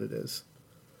see what it is.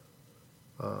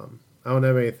 I don't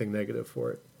have anything negative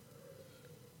for it.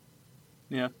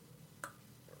 Yeah.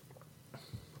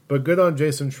 But good on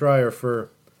Jason Schreier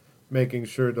for making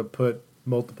sure to put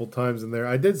multiple times in there.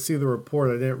 I did see the report.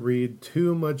 I didn't read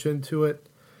too much into it.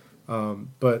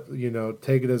 But,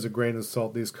 take it as a grain of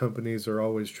salt. These companies are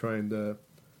always trying to,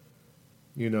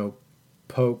 you know,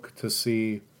 poke to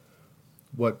see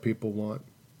what people want.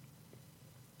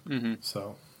 Mm-hmm.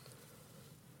 So,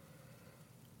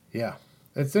 yeah.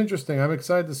 It's interesting. I'm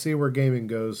excited to see where gaming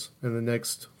goes in the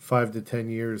next 5 to 10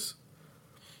 years.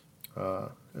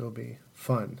 It'll be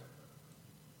fun.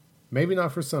 Maybe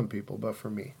not for some people, but for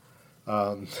me.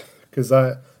 Because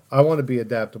I want to be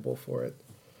adaptable for it.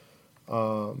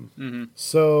 Mm-hmm.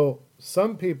 So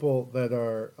some people that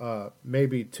are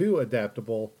maybe too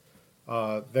adaptable,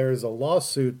 there's a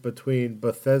lawsuit between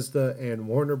Bethesda and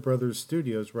Warner Brothers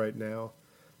Studios right now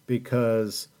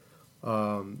because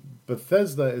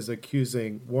Bethesda is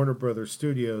accusing Warner Brothers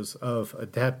Studios of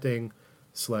adapting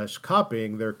slash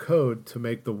copying their code to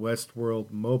make the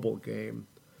Westworld mobile game,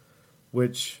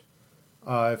 which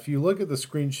if you look at the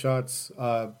screenshots,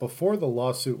 before the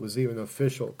lawsuit was even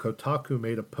official, Kotaku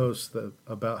made a post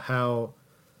about how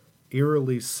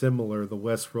eerily similar the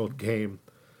Westworld game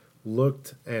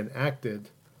looked and acted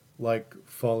like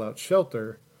Fallout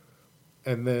Shelter.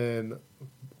 And then,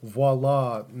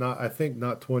 voila,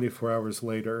 not 24 hours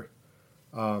later,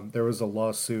 there was a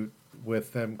lawsuit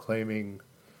with them claiming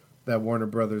that Warner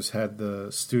Brothers had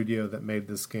the studio that made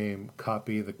this game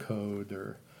copy the code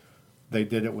or they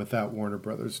did it without Warner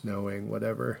Brothers knowing,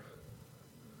 whatever.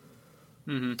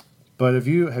 Mm-hmm. But have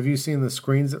you seen the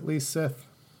screens at least, Seth?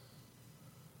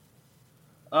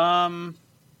 Um,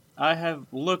 I have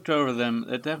looked over them.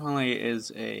 It definitely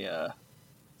is a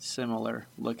similar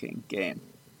looking game.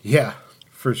 Yeah,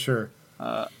 for sure.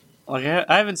 Uh, like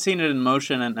I haven't seen it in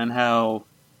motion and how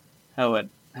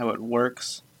it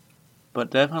works,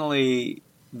 but definitely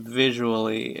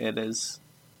visually it is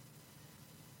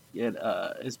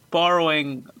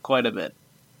borrowing quite a bit.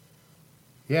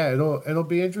 Yeah, it'll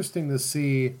be interesting to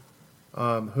see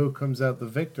who comes out the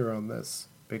victor on this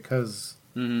because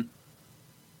Mm-hmm.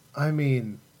 I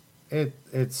mean,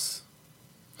 it's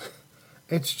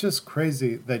it's just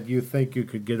crazy that you think you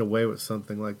could get away with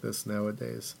something like this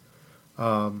nowadays,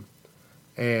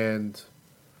 and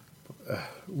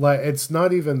like it's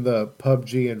not even the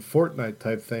PUBG and Fortnite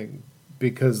type thing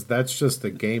because that's just a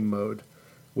game mode,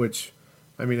 which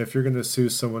I mean, if you're going to sue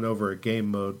someone over a game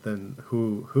mode, then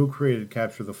who created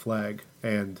Capture the Flag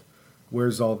and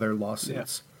where's all their Yeah.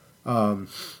 lawsuits?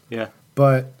 Yeah.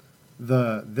 But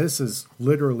this is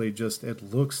literally just it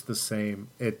looks the same,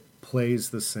 it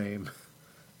plays the same.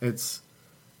 It's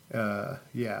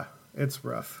yeah, it's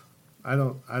rough. I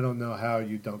don't know how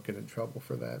you don't get in trouble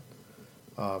for that,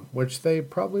 which they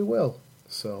probably will.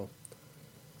 So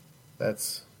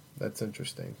that's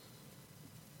interesting.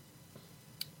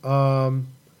 Um,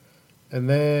 and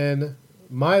then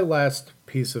my last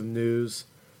piece of news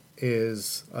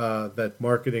is that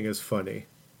marketing is funny,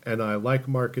 and I like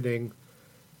marketing,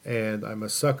 and I'm a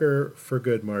sucker for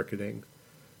good marketing.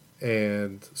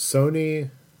 And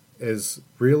Sony is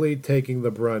really taking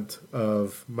the brunt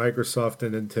of Microsoft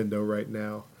and Nintendo right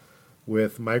now,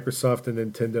 with Microsoft and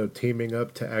Nintendo teaming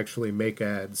up to actually make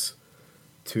ads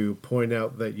to point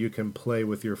out that you can play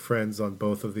with your friends on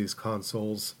both of these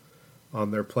consoles on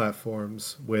their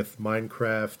platforms with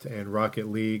Minecraft and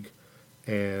Rocket League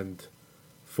and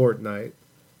Fortnite,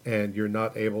 and you're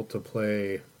not able to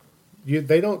play.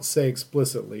 They don't say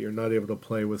explicitly you're not able to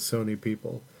play with Sony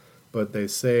people, but they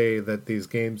say that these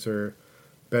games are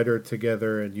better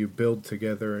together and you build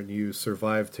together and you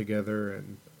survive together,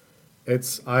 and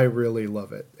I really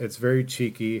love it. It's very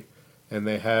cheeky, and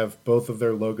they have both of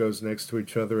their logos next to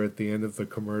each other at the end of the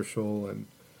commercial, and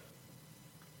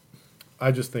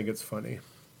I just think it's funny.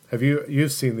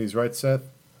 You've seen these, right, Seth?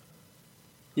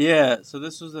 Yeah, so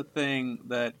this was a thing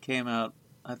that came out.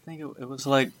 I think it was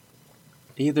like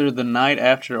either the night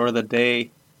after or the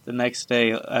next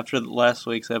day after last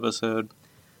week's episode.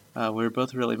 We were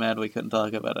both really mad we couldn't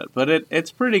talk about it, but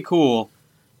it's pretty cool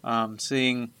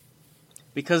seeing,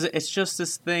 because it's just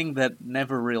this thing that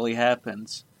never really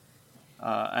happens,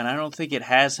 and I don't think it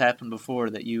has happened before,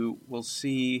 that you will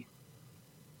see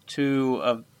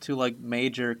two like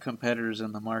major competitors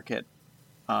in the market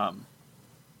um,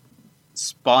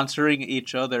 sponsoring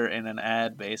each other in an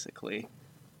ad, basically.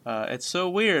 It's so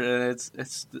weird, and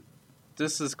it's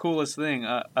this is the coolest thing.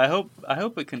 I hope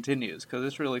it continues because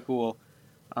it's really cool.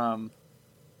 Um,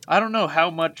 I don't know how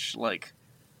much like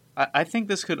I think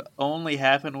this could only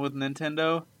happen with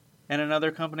Nintendo and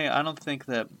another company. I don't think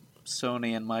that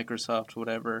Sony and Microsoft would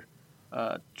ever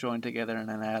join together in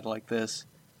an ad like this.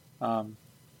 Um,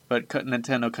 but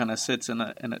Nintendo kind of sits in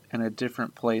a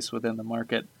different place within the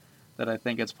market that I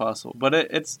think it's possible. But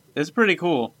it's pretty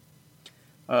cool.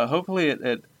 Hopefully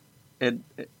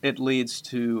it leads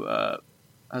to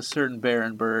a certain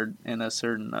Baron Bird in a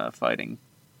certain fighting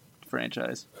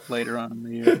franchise later on in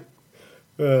the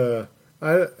year.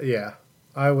 Uh, yeah,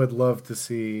 I would love to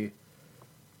see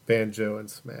Banjo and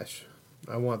Smash.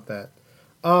 I want that.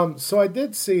 So I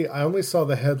did see. I only saw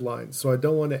the headline, so I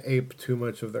don't want to ape too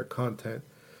much of their content.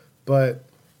 But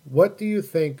what do you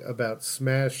think about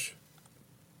Smash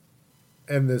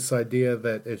and this idea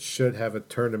that it should have a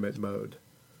tournament mode,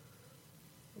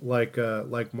 like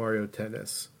Mario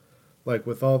Tennis, like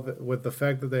with the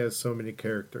fact that they have so many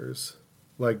characters?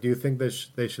 Like, do you think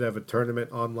they should have a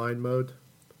tournament online mode?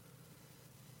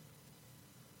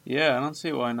 Yeah, I don't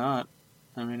see why not.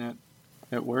 I mean,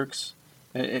 it works.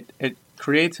 It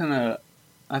creates I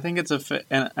think it's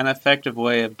an effective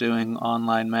way of doing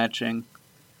online matching.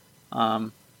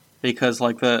 Um, because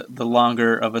like the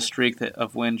longer of a streak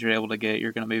of wins you're able to get,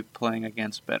 you're going to be playing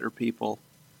against better people.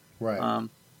 Right. Um,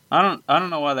 I don't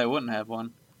know why they wouldn't have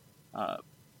one. Uh,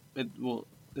 it will.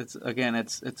 It's again,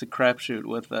 it's a crapshoot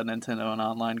with Nintendo and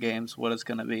online games. What it's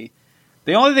going to be.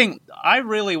 The only thing I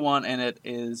really want in it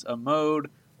is a mode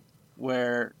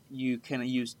where you can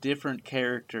use different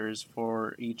characters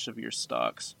for each of your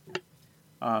stocks.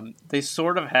 They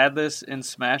sort of had this in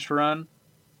Smash Run,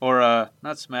 or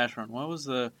not Smash Run. What was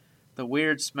the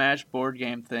weird Smash board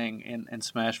game thing in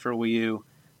Smash for Wii U?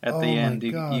 At Oh the my end,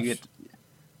 you gosh. get.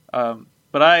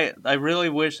 But I really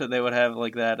wish that they would have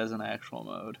like that as an actual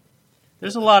mode.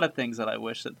 There's a lot of things that I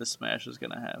wish that the Smash was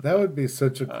gonna have, That but would be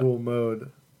such a uh, cool mode.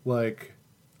 Like,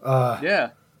 uh, yeah,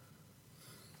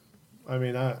 I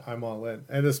mean, I'm all in.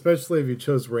 And especially if you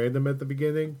chose random at the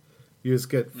beginning, you just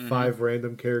get mm-hmm. five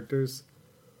random characters.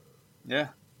 Yeah,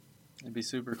 it'd be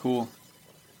super cool.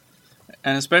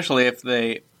 And especially if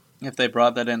they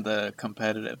brought that into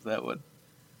competitive, that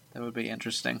would be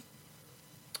interesting.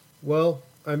 Well,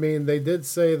 I mean, they did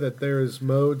say that there's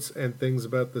modes and things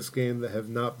about this game that have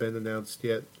not been announced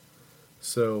yet,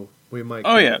 so we might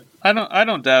Oh get yeah, it. I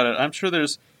don't doubt it. I'm sure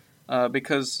there's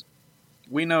because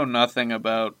we know nothing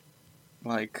about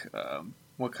like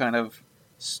what kind of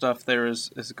stuff there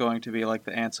is going to be, like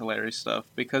the ancillary stuff,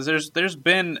 because there's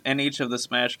been in each of the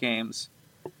Smash games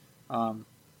um,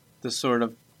 this sort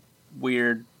of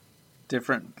weird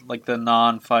different, like the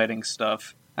non-fighting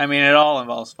stuff. I mean, it all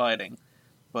involves fighting,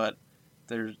 but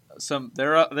there's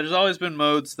always been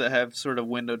modes that have sort of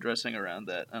window dressing around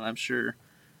that, and I'm sure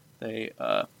they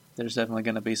there's definitely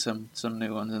going to be some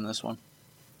new ones in this one.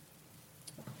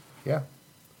 Yeah,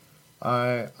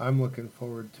 I'm looking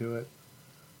forward to it.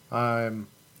 I'm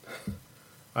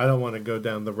I don't want to go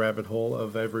down the rabbit hole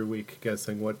of every week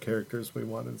guessing what characters we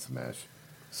want in Smash.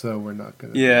 so we're not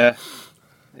gonna. Yeah.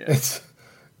 Yeah. It's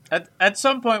At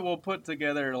some point we'll put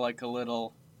together like a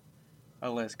list,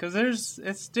 because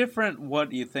it's different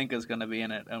what you think is going to be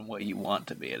in it and what you want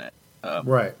to be in it.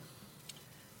 right.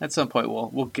 At some point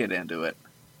we'll get into it.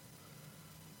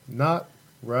 Not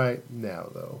right now,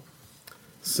 though.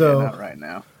 So Yeah, not right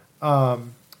now.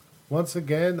 Once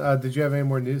again, did you have any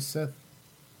more news, Seth?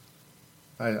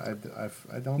 I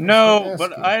don't No,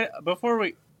 but no,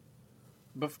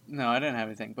 I didn't have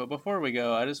anything. But before we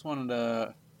go, I just wanted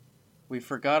to. We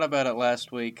forgot about it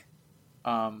last week,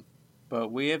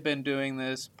 but we have been doing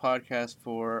this podcast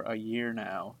for a year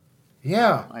now.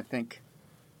 Yeah, I think.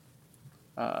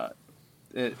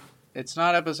 It's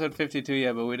not episode 52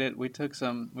 yet, but we took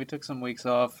some weeks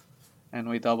off, and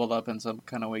we doubled up in some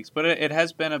kind of weeks. But it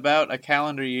has been about a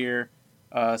calendar year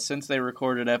since they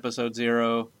recorded episode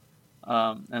 0,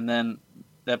 and then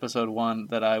episode 1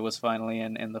 that I was finally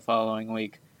in the following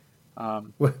week.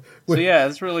 So yeah,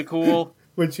 it's really cool.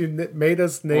 Which you made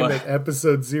us name it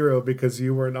episode 0 because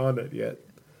you weren't on it yet.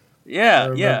 Yeah, I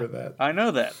remember that. I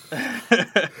know that.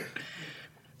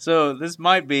 So this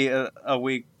might be a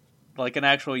week, like an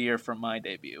actual year from my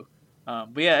debut. But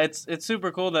yeah, it's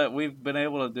super cool that we've been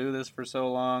able to do this for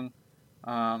so long,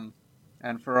 and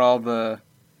for all the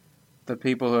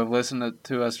people who have listened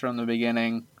to us from the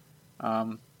beginning.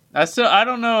 I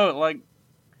don't know, like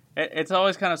it's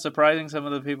always kind of surprising some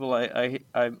of the people I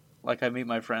meet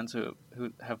my friends who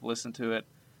have listened to it,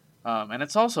 and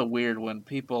it's also weird when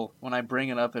I bring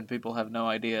it up and people have no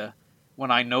idea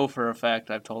when I know for a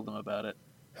fact I've told them about it.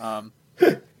 But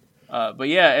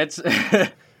yeah, it's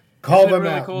Call it's been them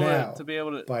really out cool now to be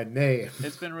able to by name.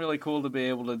 It's been really cool to be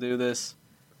able to do this,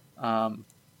 and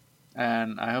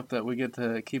I hope that we get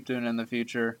to keep doing it in the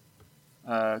future.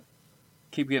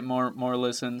 Keep getting more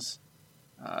listens,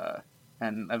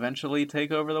 and eventually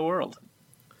take over the world.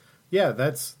 Yeah,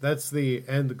 that's the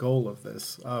end goal of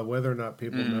this. Whether or not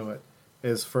people know it,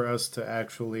 is for us to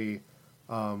actually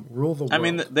rule the world. I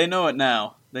mean, they know it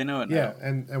now. They know it now. Yeah,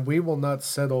 and we will not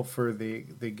settle for the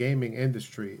gaming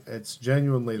industry. It's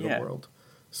genuinely the world.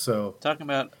 So talking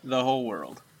about the whole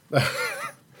world.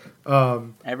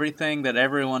 Everything that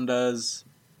everyone does,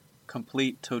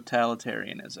 complete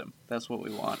totalitarianism. That's what we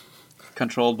want.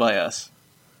 Controlled by us.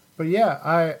 But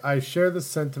yeah, I share the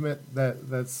sentiment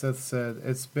that Seth said.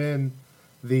 It's been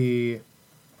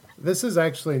this is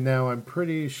actually now, I'm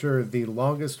pretty sure, the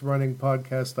longest running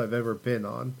podcast I've ever been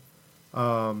on.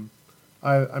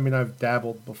 I mean, I've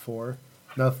dabbled before.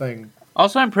 Nothing.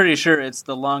 Also, I'm pretty sure it's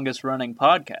the longest running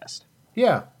podcast.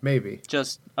 Yeah, maybe.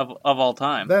 Just of all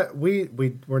time. That we're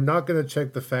not going to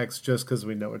check the facts just because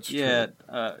we know it's true.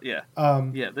 Yeah.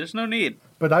 There's no need.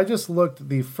 But I just looked.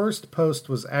 The first post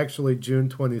was actually June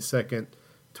 22nd,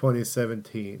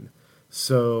 2017.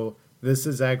 So this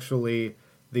is actually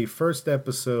the first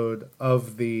episode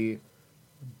of the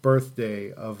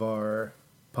birthday of our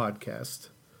podcast.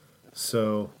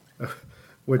 So,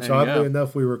 which oddly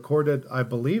enough, we recorded, I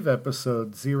believe,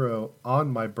 episode 0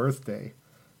 on my birthday.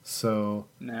 So,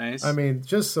 nice. I mean,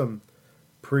 just some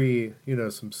some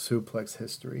Suplex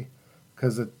history.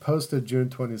 Because it posted June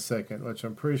 22nd, which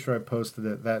I'm pretty sure I posted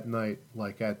it that night,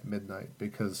 like at midnight,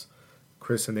 because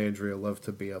Chris and Andrea love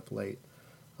to be up late.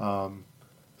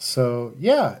 So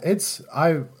yeah,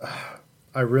 I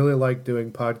really like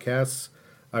doing podcasts.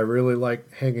 I really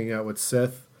like hanging out with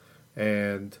Seth,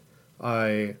 and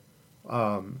I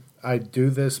do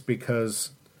this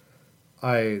because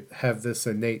I have this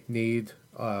innate need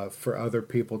for other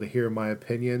people to hear my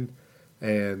opinion,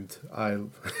 and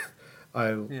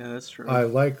yeah, that's true. I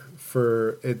like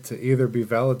for it to either be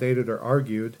validated or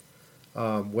argued.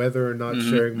 Whether or not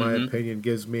sharing my opinion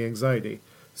gives me anxiety.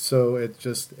 So it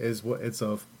just is what it's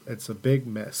a big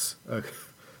mess.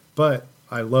 But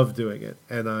I love doing it,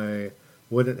 and I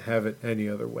wouldn't have it any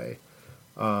other way.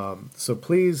 So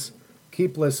please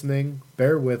keep listening.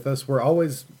 Bear with us. We're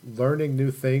always learning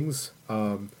new things.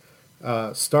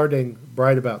 Starting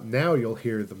right about now, you'll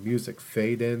hear the music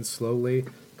fade in slowly,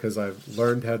 because I've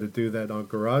learned how to do that on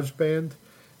GarageBand,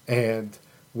 and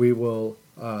we will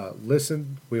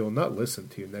listen. We will not listen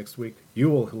to you next week. You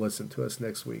will listen to us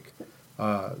next week.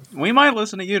 We might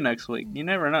listen to you next week. You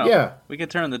never know. Yeah, we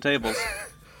could turn the tables.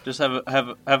 Just have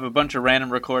a bunch of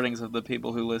random recordings of the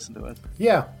people who listen to us.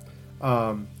 Yeah.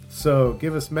 So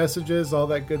give us messages, all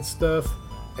that good stuff,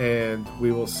 and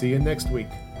we will see you next week.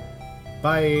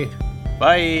 Bye.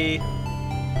 Bye.